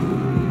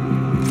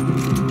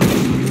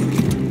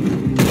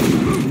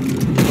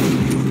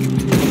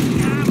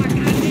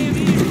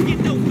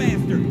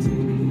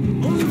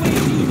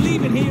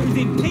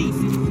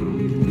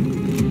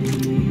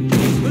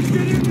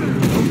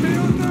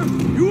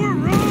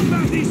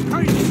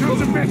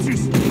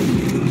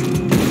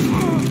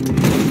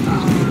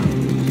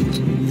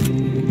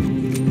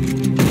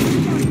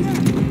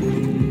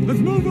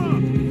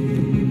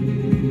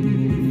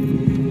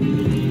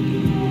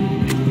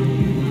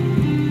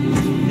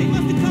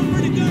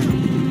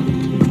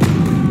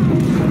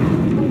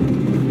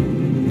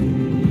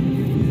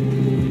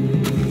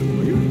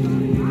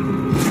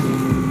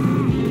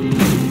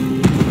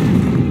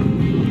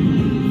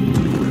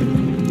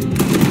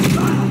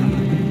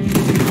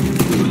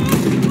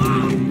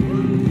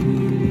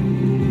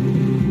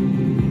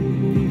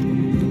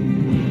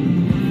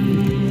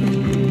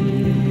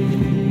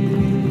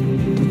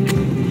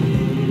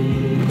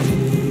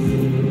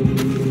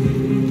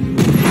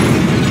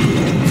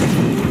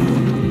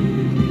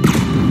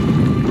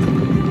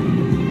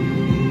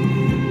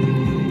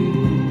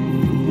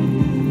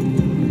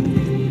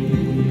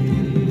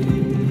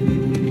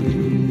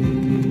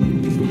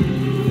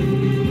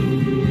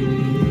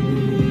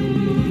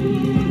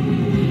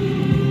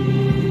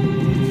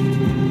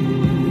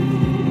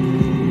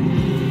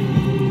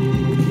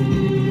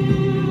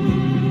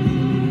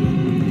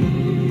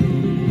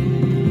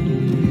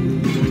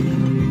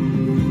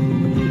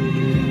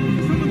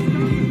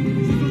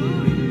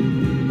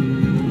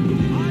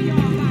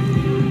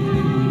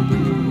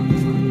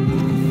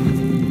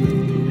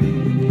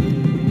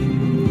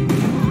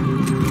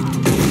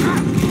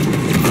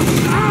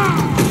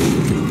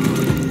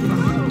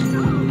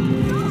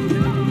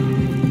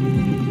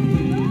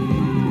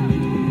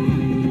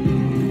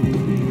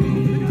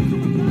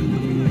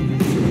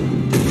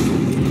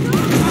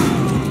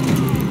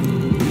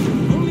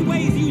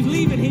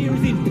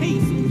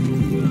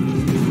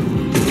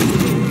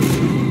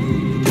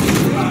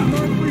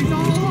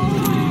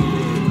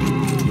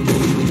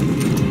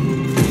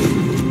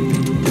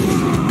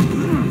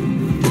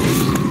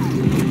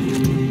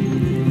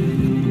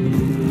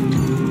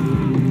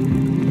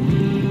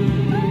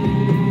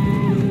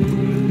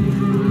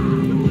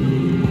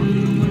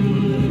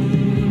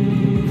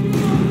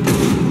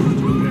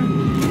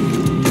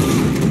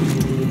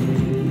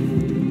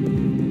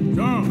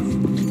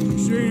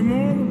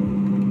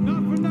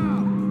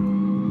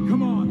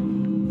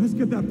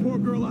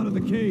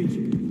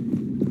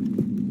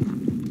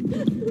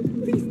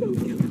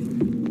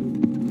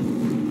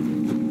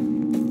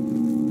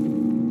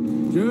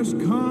 Just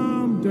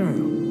calm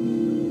down.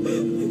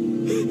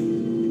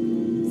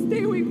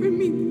 Stay away from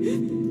me.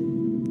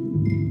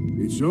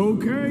 It's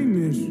okay,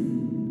 miss.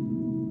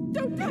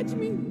 Don't touch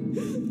me.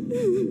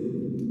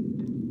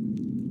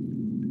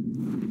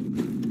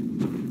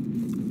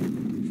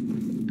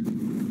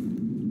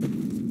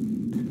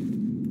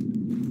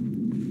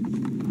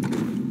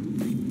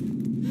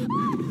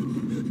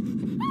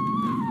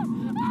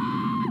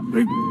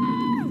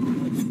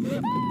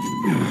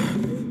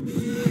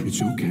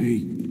 It's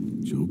okay.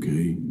 It's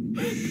okay.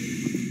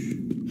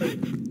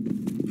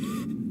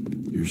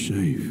 You're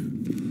safe.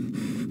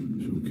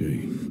 It's okay.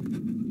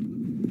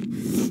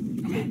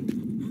 Come on.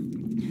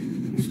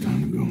 It's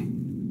time to go.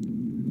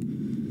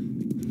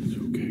 It's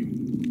okay.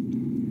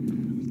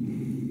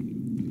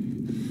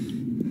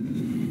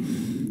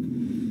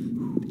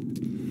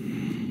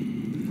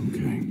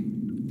 Okay.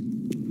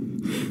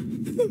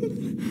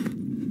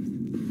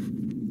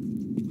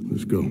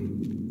 Let's go.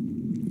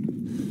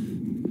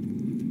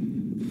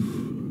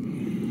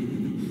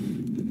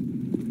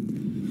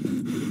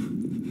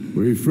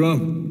 Where are you from?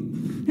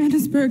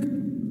 Annesburg.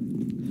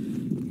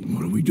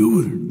 What do we do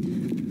with her?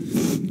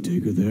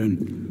 Take her there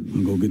and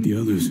I'll go get the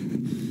others.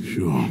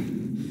 Sure.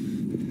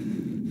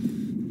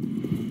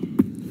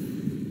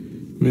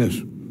 Miss,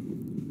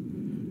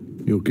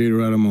 you okay to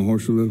ride on my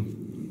horse a little?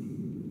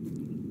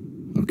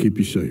 I'll keep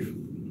you safe.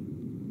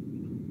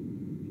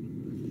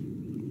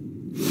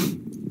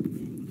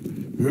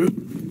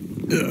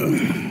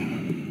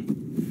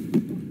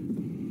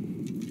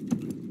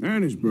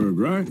 Annesburg,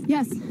 right?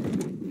 Yes.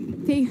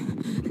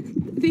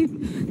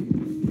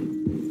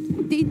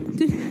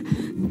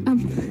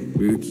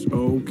 It's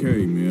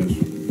okay, miss.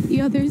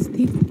 The others,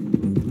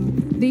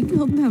 they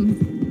killed them.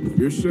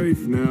 You're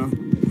safe now.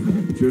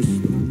 Just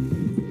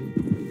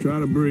try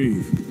to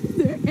breathe.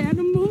 They're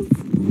animals.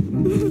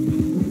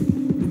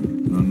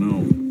 I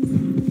know.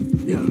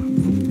 Yeah.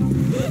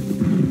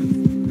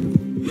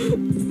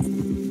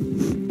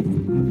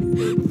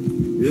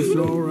 It's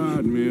all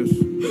right, miss.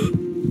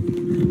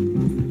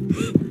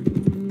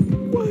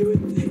 Why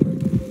would they?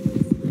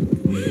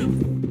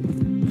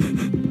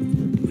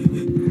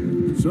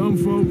 Some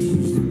folks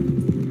is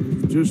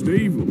just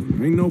evil.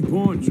 Ain't no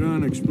point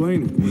trying to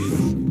explain it.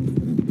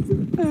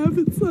 I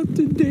haven't slept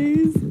in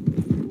days.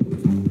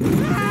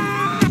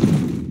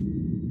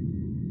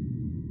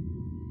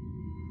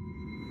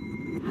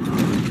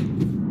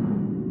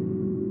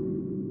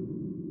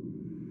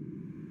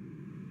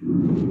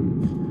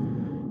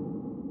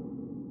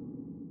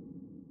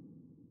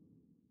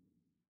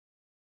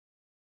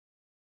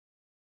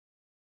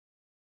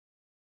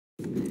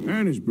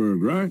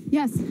 Annisburg, right?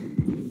 Yes.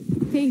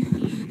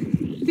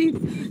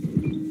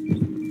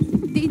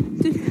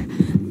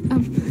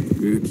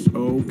 It's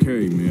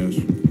okay, miss.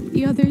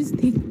 The others,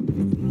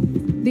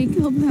 they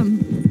killed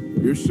them.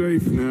 You're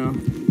safe now.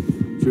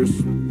 Just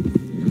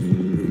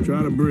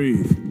try to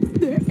breathe.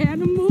 They're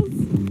animals.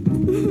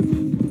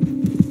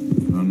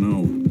 I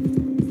know.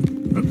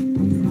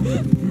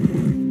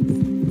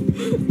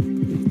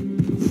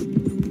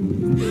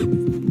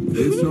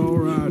 It's all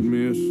right,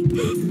 miss.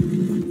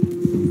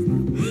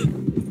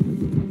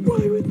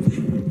 Why would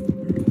they?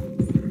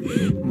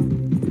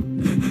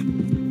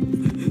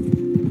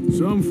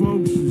 Some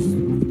folks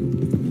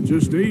is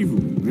just evil.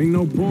 Ain't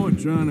no point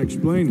trying to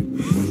explain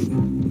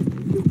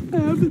it. I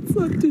haven't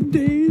slept in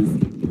days.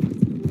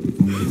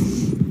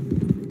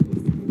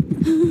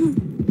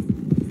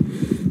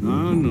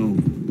 I know.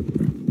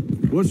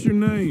 What's your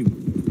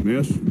name,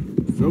 miss?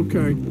 It's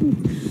okay.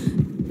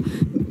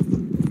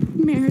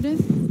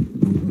 Meredith.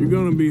 You're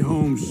gonna be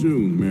home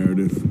soon,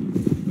 Meredith.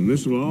 And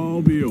this'll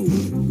all be over.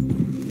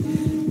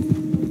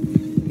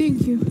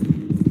 Thank you.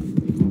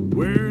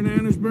 Where in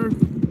Annisburg?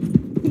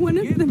 One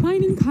of the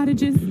mining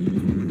cottages.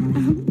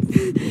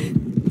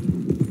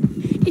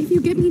 If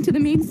you get me to the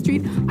main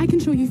street, I can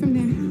show you from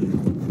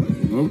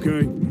there.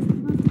 Okay.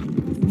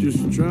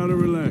 Just try to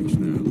relax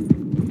now.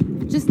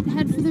 Just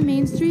head for the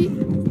main street.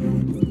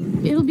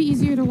 It'll be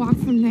easier to walk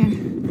from there.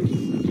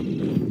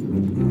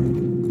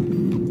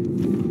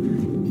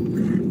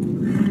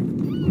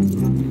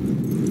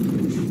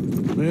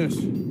 Miss.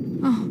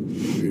 Oh.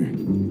 Here.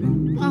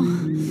 Oh.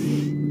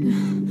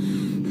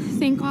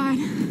 Thank God.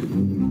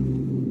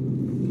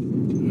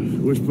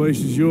 Which place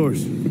is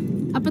yours?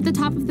 Up at the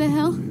top of the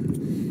hill.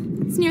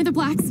 It's near the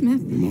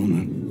blacksmith. Come on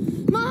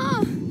then.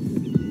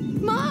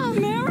 Mom!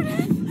 Mom!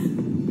 Meredith!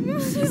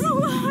 She's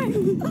alive!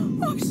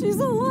 Oh, she's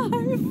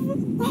alive!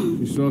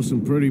 You saw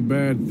some pretty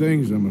bad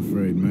things, I'm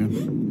afraid,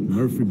 ma'am.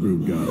 Murphy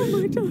Brood got Oh, it.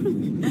 my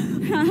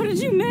darling. How did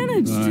you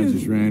manage to? I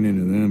just ran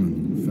into them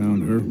and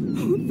found her.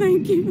 Oh,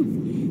 thank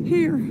you.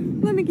 Here,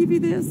 let me give you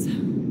this.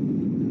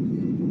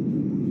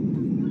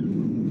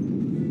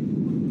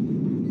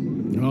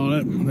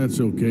 Oh, that's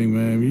okay,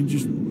 ma'am. You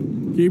just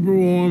keep her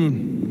warm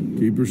and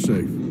keep her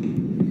safe.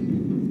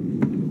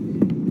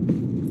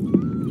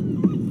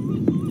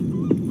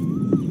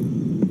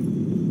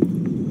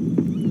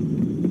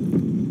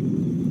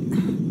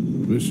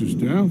 Mrs.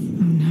 Downs?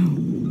 Oh,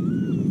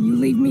 no. You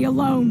leave me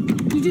alone.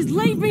 You just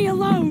leave me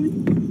alone.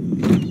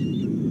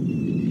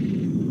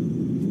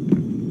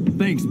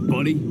 Thanks,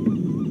 buddy.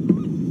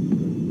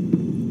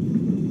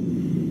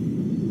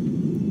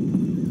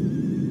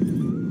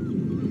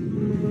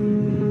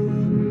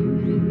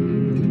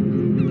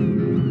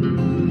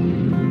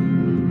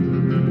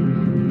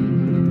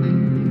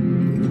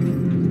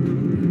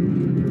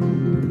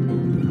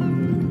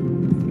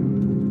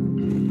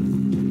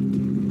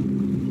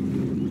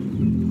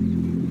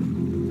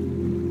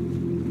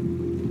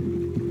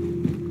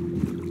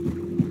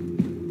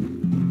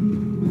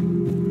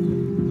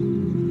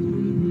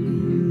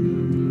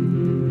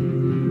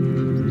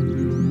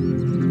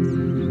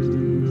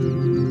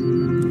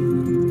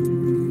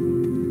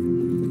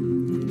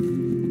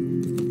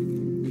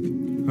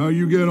 How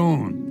you get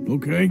on?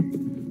 Okay.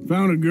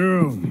 Found a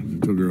girl.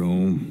 Took her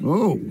home.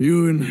 Oh.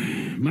 You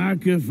and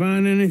Micah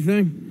find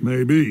anything?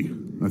 Maybe.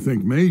 I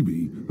think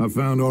maybe. I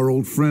found our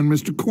old friend,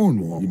 Mr.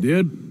 Cornwall. You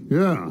did?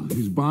 Yeah.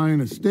 He's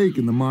buying a stake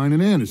in the mine in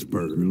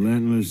Annisburg.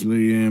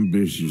 Relentlessly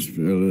ambitious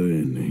fella,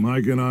 isn't he?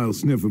 Mike and I'll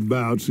sniff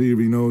about, see if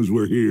he knows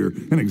we're here,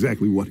 and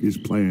exactly what his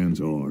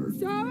plans are.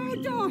 So,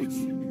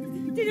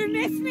 Dodge, did you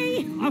miss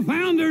me? I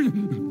found her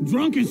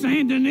drunk in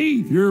Saint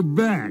Denis. You're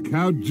back.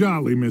 How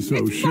jolly, Miss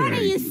O'Shea. It's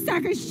funny, you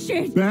suck of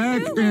shit.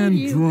 Back Who and are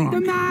you? drunk.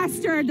 The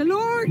Master, the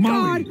Lord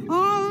Molly, God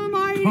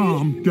Almighty.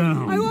 calm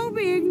down. I won't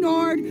be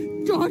ignored.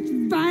 Dutch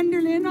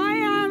Vanderlyn, I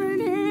am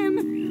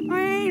him. I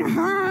ain't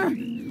her.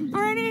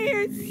 Or any of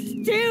your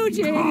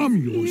stooges. Calm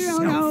You yourself.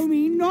 don't know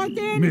me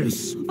nothing.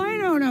 Miss. I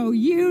don't know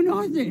you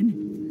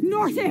nothing.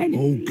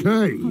 Nothing.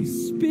 Okay. I'll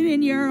spit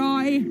in your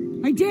eye.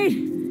 I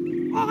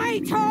did. I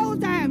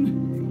told them.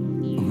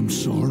 I'm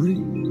sorry?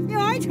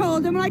 Yeah, I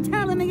told them and I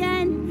tell them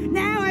again.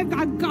 Now I've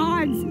got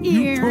God's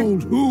ear. You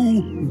told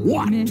who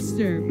what?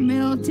 Mr.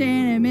 Milton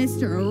and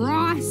Mr.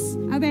 Ross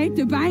about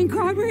the bank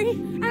robbery,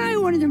 and I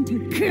wanted them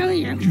to kill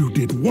you. You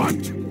did what?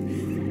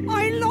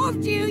 I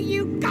loved you,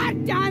 you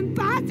goddamn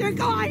bastard.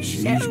 Go on,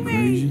 She's shoot me.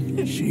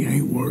 crazy. She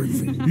ain't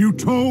worth it. You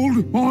told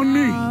on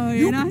me. Oh, You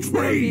you're not so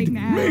betrayed big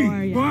now, me.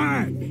 are you?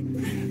 Why?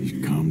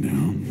 Just calm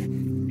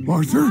down.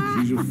 Arthur?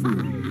 She's a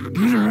fool.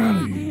 Get her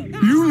out of here.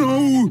 You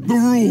know the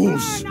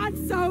rules. Oh, not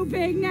so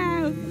big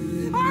now.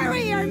 Are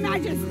we, Your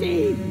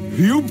Majesty?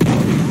 You...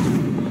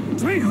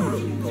 Traitor!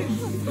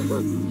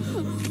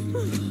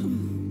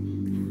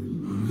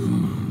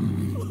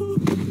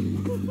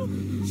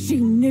 She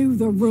knew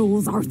the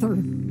rules, Arthur.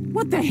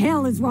 What the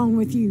hell is wrong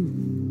with you?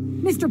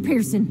 Mr.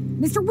 Pearson,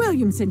 Mr.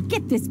 Williamson,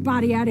 get this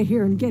body out of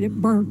here and get it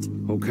burnt.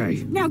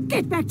 Okay. Now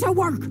get back to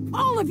work,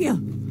 all of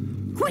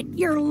you! Quit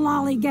your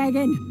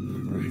lollygagging!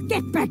 Right.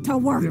 Get back to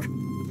work!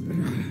 Yeah.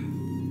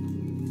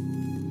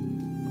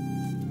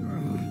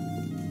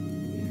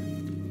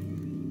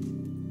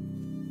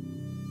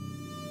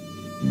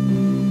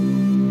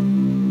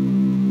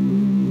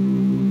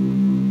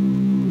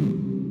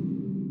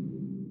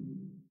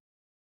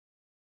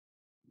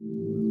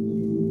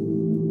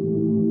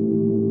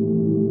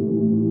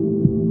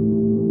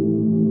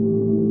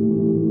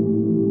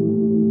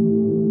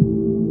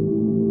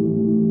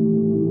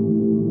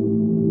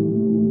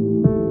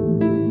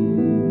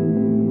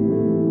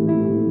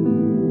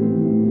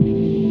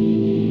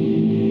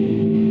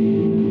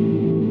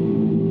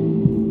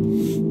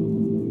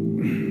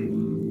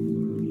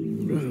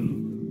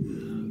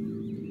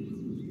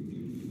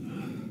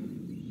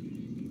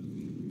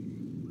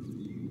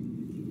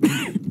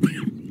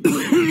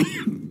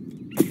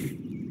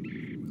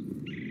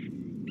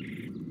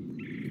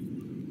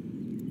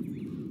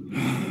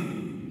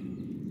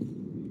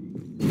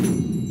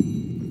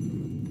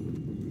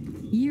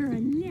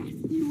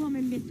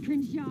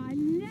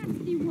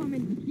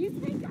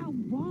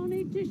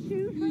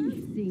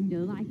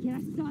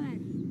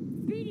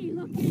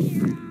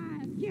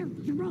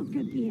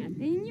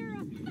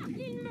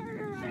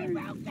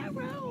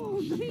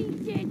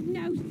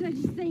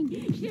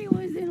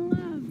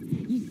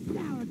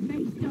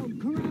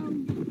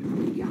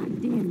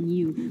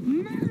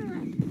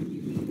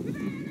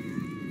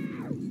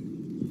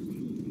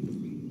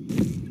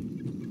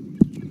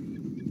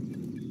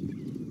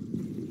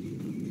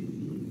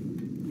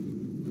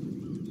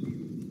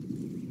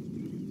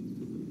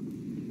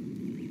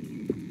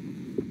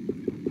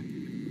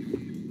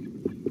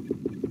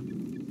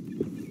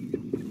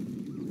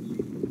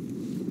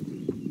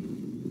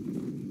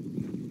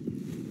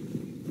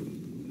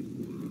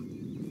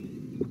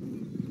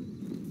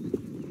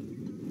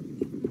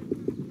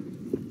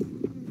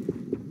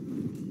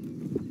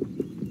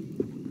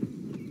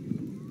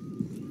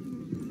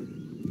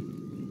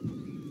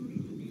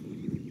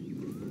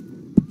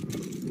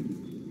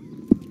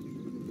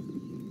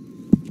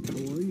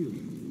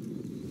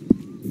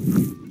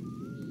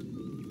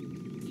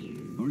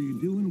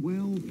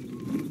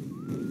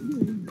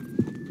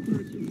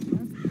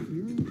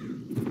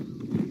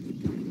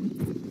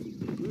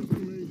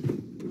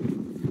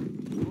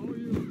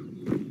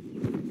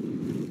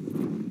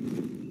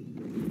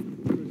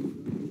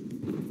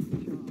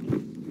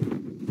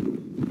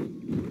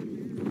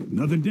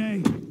 Another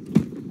day.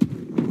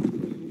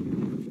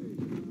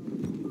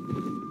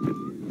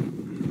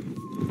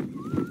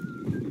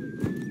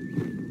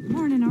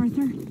 Morning,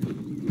 Arthur.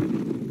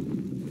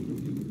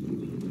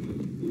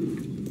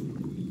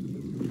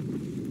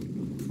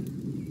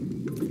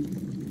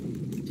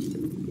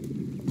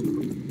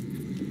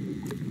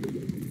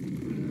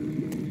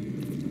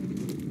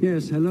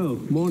 Yes, hello.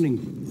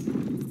 Morning.